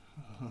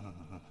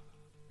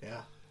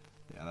 Yeah.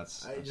 Yeah,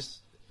 that's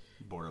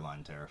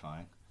borderline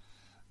terrifying.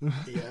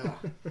 Yeah.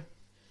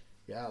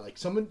 Yeah, like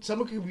someone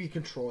could be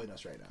controlling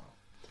us right now.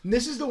 And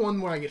this is the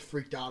one where I get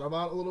freaked out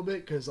about a little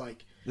bit because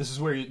like this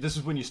is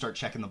when you start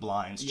checking the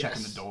blinds,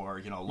 checking the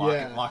door,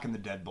 locking the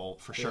deadbolt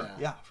for sure.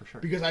 Yeah, for sure.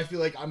 Because I feel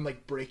like I'm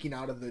like breaking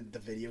out of the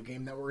video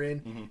game that we're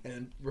in,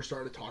 and we're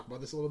starting to talk about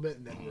this a little bit,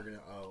 and then we're gonna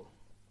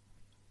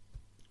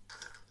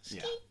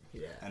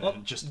yeah. And well,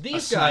 then just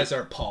these guys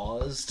are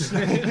paused.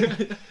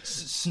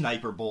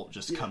 Sniper bolt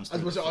just comes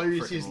through. I was all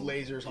you see is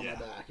lasers on my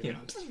back. Yeah.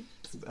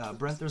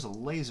 Brent, there's a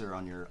laser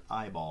on your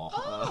eyeball.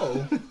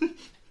 Oh.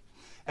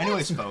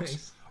 Anyways,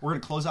 folks, we're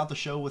going to close out the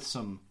show with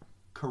some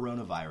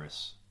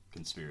coronavirus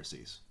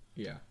conspiracies.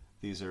 Yeah.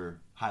 These are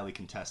highly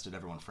contested.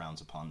 Everyone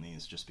frowns upon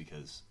these just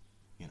because,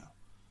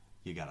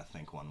 you got to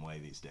think one way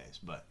these days.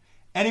 But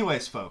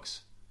anyways,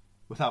 folks,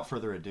 without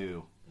further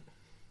ado,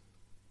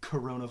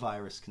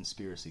 coronavirus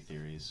conspiracy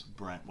theories.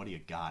 Brent, what do you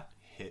got?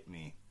 Hit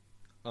me.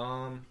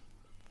 Let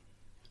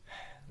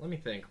me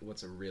think.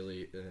 What's a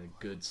really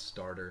good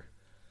starter?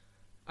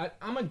 I'm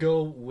gonna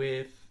go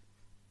with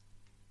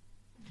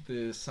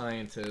the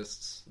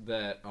scientists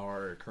that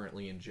are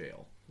currently in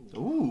jail.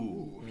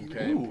 Ooh.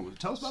 Okay. Ooh.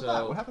 Tell us about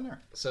that. What happened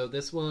there? So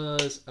this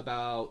was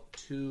about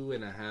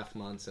 2.5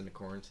 months into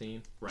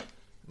quarantine. Right.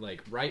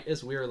 Like right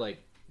as we were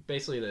like,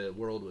 basically the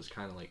world was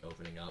kind of like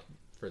opening up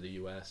for the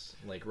U.S.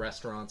 Like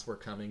restaurants were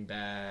coming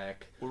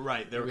back. Well,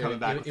 right, they were coming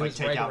back with like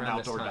takeout and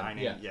outdoor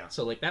dining. Yeah.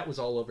 So like that was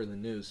all over the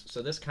news.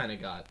 So this kind of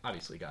got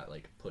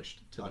like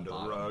pushed to under the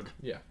bottom. the rug.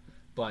 Yeah.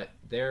 But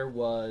there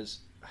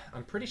was,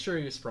 I'm pretty sure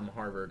he was from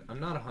Harvard. I'm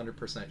not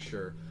 100%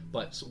 sure,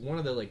 but one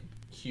of the like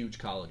huge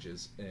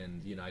colleges in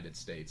the United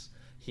States.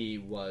 He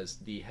was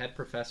the head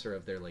professor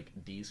of their like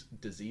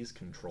disease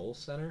control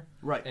center.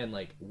 Right. And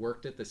like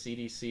worked at the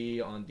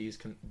CDC on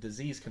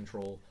disease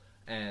control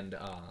and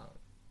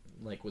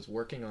like was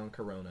working on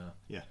corona.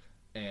 Yeah.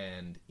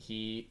 And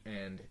he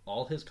and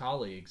all his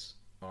colleagues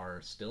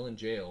are still in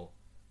jail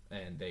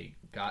and they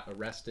got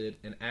arrested,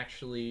 and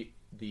actually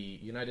the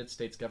United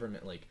States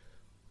government like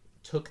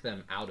took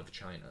them out of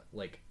China,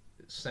 like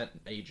sent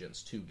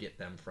agents to get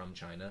them from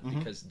China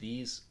because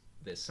the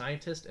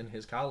scientist and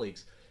his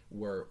colleagues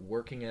were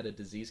working at a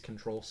disease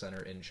control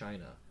center in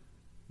China.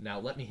 Now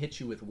let me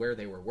hit you with where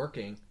they were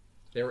working.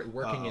 They were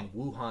working in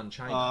Wuhan,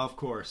 China. Of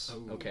course.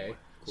 Okay.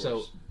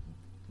 So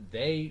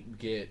they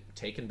get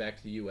taken back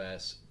to the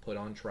U.S., put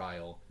on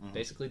trial.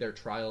 Basically, their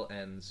trial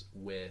ends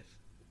with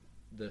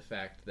the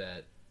fact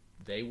that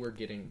they were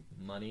getting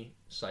money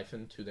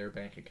siphoned to their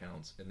bank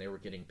accounts, and they were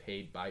getting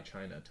paid by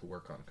China to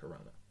work on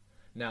corona.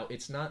 Now,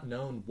 it's not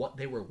known what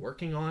they were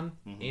working on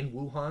in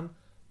Wuhan,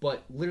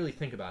 but literally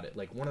think about it.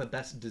 Like, one of the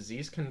best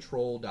disease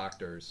control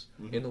doctors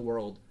in the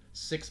world,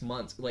 6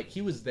 months. Like,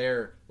 he was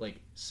there, like,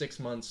 6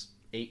 months,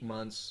 8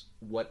 months,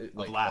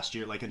 of last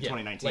year, like in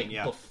 2019,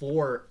 like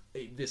before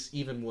this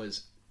even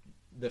was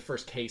the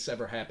first case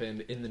ever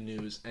happened in the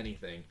news,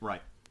 anything.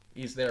 Right.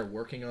 He's there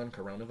working on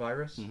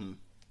coronavirus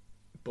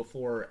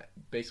before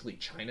basically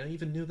China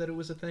even knew that it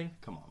was a thing.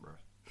 Come on,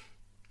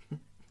 bro.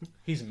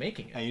 He's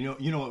making it. And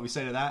you know what we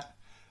say to that?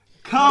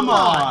 Come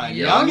on,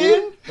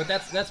 youngin'. But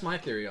that's my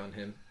theory on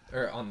him.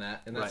 Or on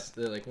that, and that's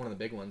like one of the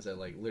big ones that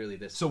like literally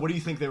this. So what do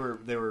you think they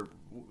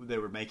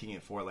were making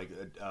it for, like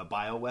a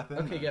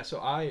bioweapon? Okay, yeah.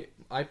 So I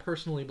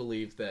personally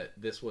believe that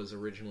this was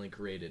originally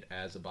created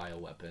as a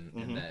bioweapon,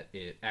 and that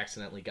it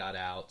accidentally got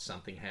out.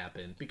 Something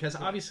happened because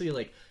obviously,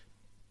 like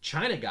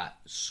China got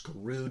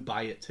screwed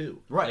by it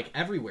too. Right. Like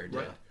everywhere did.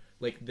 Right.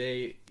 Like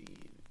the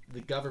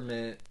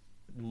government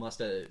must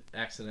have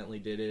accidentally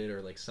did it,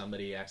 or like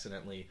somebody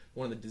accidentally,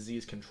 one of the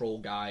disease control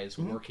guys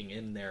working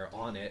in there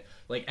on it,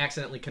 like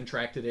accidentally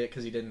contracted it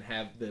because he didn't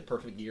have the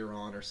perfect gear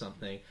on or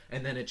something,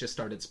 and then it just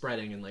started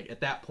spreading. And like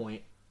at that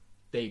point,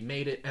 they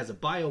made it as a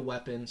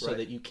bioweapon so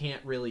that you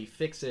can't really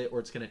fix it, or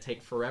it's going to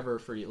take forever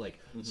for you, like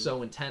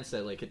so intense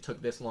that like it took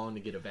this long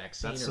to get a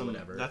vaccine or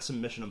whatever. That's some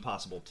Mission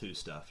Impossible 2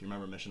 stuff. You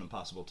remember Mission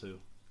Impossible 2?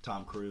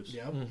 Tom Cruise.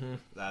 Yep.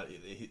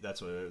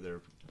 That's what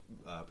they're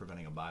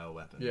preventing a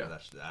bioweapon. Yeah.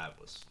 That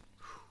was.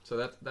 So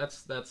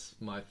that's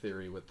my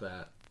theory with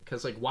that.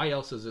 Because like, why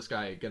else is this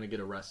guy gonna get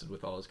arrested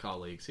with all his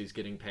colleagues? He's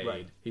getting paid.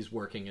 Right. He's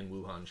working in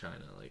Wuhan,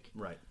 China. Like,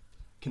 Right.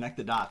 Connect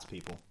the dots,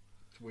 people.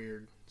 It's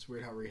weird. It's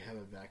weird how we have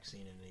a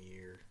vaccine in a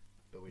year,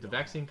 but we the don't.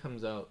 vaccine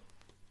comes out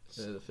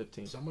the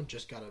 15th. Someone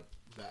just got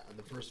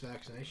the first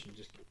vaccination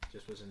just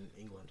was in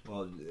England.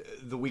 Well,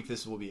 the week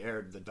this will be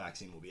aired, the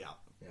vaccine will be out.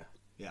 Yeah.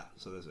 Yeah.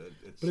 So it's.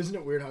 But isn't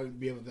it weird how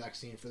we have a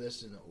vaccine for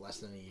this in less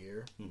than a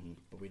year,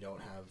 but we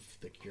don't have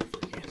the cure for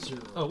cancer?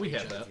 Or we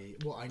have HIV?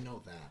 that. Well, I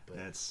know that, but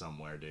It's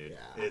somewhere, dude.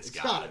 yeah, It's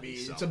gotta be.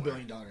 somewhere. It's a $1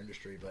 billion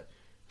industry, but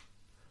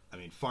I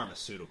mean,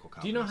 pharmaceutical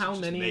companies. Do you know how are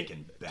just many?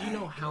 making Do you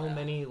know bank. how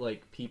many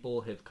like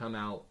people have come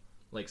out,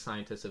 like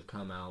scientists have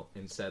come out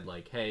and said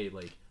like, hey,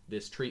 like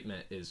this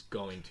treatment is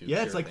going to. Yeah,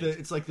 cure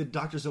it's like the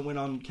doctors that went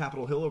on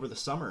Capitol Hill over the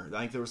summer. I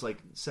think there was like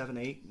 7,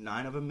 8,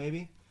 9 of them,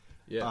 maybe.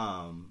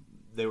 Yeah.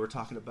 They were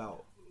talking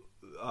about.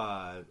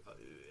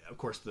 Of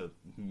course, the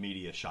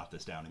media shot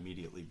this down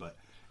immediately, but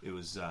it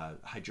was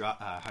how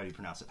do you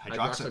pronounce it?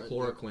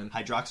 Hydroxychloroquine.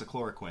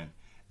 Hydroxychloroquine.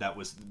 That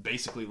was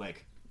basically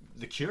like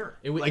the cure.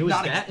 It was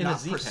that in a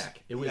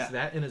Z-Pack. It was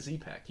that in a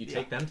Z-Pack. You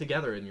take them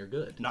together and you're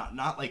good.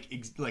 Not like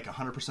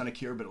 100% a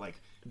cure, but like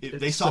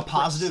they saw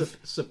positive.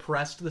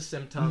 Suppressed the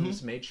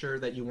symptoms, made sure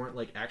that you weren't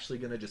like actually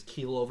going to just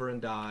keel over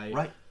and die.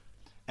 Right.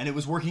 And it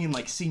was working in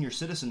like senior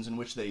citizens, in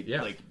which they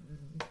like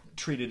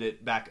treated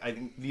it back. I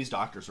think these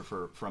doctors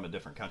are from a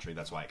different country.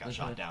 That's why it got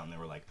shot down. They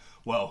were like,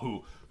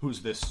 well,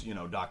 who's this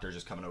doctor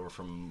just coming over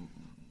from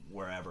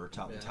wherever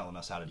telling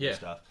us how to do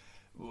stuff.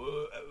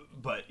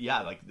 But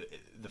yeah, like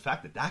the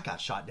fact that got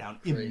shot down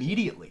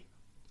immediately,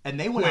 and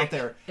they went out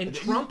there, and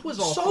Trump was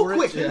all so for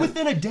quick it.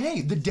 within a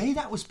day. The day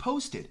that was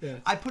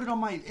posted, I put it on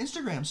my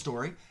Instagram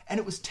story, and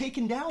it was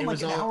taken down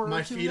like an hour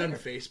my or two feed later. on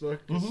Facebook.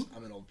 'Cause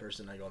I'm an old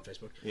person. I go on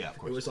Facebook. Yeah, of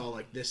course. It was all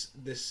like this.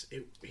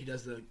 He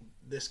does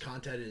this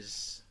content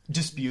is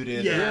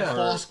disputed. or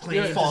false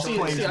claims. Yeah, false see,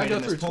 claims. I made go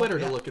in through this poll. Twitter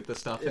Yeah. to look at this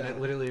stuff, and it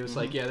literally was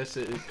like,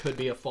 it could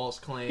be a false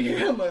claim.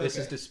 This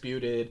is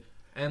disputed.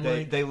 And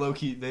They low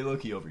key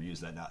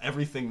overuse that now.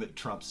 Everything that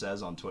Trump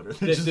says on Twitter,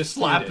 they They just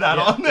dispute slap it, that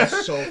yeah. on there.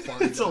 It's so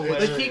funny. It's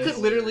hilarious. like he could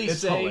literally It's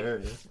say,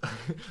 hilarious.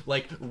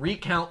 like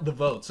recount the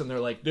votes, and they're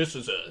like, "This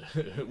is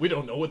we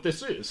don't know what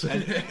this is."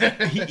 And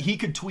he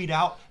could tweet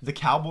out the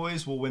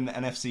Cowboys will win the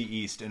NFC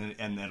East, and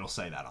it'll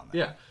say that on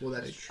there. Yeah. Well,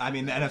 that's true. I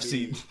mean, the That'd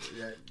NFC.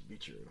 That'd be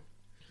true.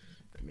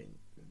 I mean,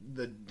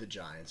 the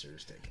Giants are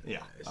just taking it.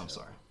 Yeah, I'm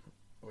sorry.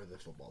 Or the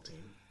football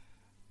team.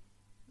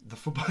 The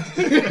football.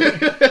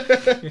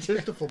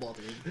 Just the football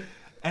team.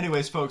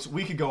 Anyways, folks,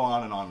 we could go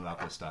on and on about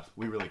this stuff.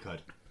 We really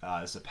could.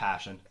 It's a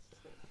passion.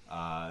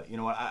 You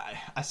know what?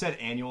 I said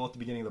annual at the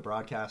beginning of the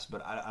broadcast,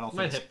 but I don't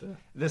Might think hit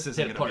this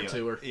isn't hit going to part be.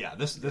 two-er. Yeah,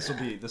 this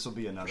will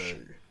be another.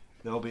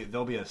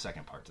 There'll be a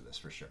second part to this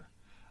for sure.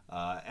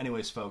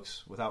 Anyways,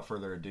 folks, without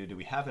further ado, do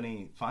we have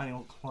any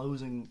final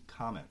closing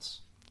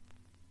comments?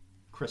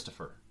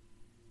 Christopher,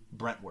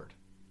 Brentwood,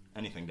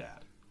 anything to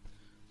add?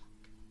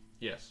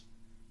 Yes,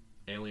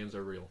 aliens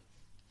are real.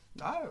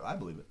 I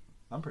believe it.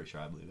 I'm pretty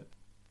sure I believe it.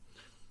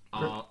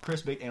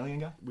 Chris, big alien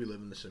guy? We live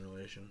in the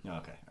simulation. Oh,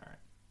 okay, all right.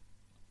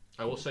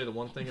 I will say the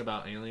one thing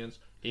about aliens,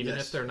 even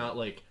Yes. if they're not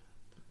like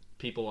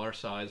people our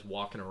size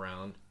walking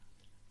around,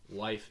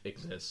 life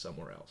exists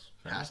somewhere else.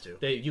 It has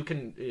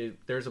to.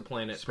 There's a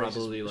planet Space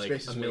probably is- like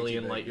space a is way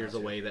million too big, light years yeah.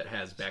 away that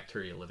has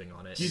bacteria living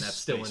on it, Do you- and that's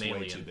still an Space way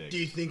alien. too big. Do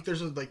you think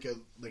there's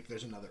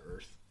there's another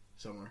Earth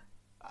somewhere?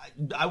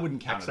 I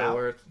wouldn't count it out.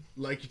 Exo-Earth.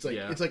 Like it's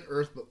Yeah. like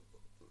Earth, but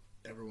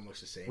everyone looks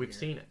the same. We've here.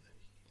 seen it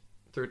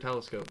through a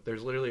telescope.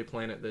 There's literally a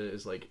planet that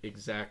is like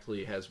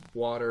exactly has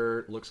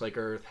water, looks like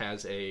Earth,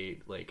 has a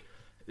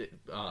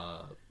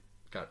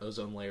got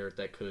ozone layer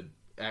that could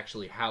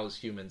actually house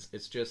humans.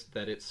 It's just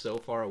that it's so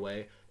far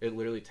away. It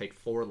literally take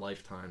 4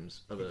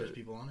 lifetimes of Think a there's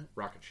people on it.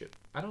 rocket ship.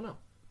 I don't know.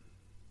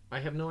 I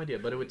have no idea,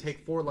 but it would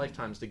take 4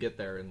 lifetimes to get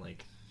there. And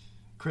like,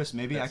 Chris,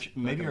 maybe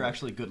you're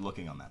actually good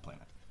looking on that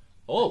planet.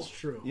 oh, That's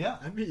true. Yeah.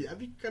 that'd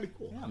be kind of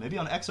cool. Yeah, maybe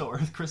on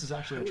Exo-Earth, Chris is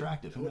actually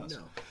attractive. Who I wouldn't knows?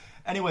 know.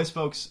 Anyways,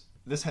 folks,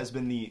 this has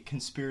been the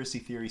Conspiracy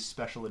Theory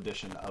special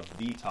edition of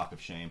The Talk of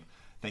Shame.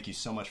 Thank you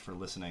so much for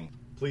listening.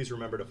 Please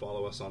remember to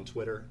follow us on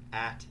Twitter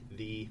at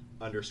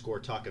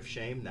 @the_Talk of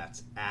Shame.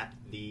 That's at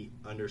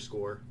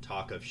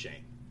 @the_Talk of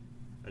Shame.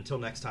 Until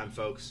next time,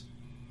 folks,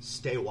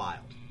 stay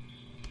wild.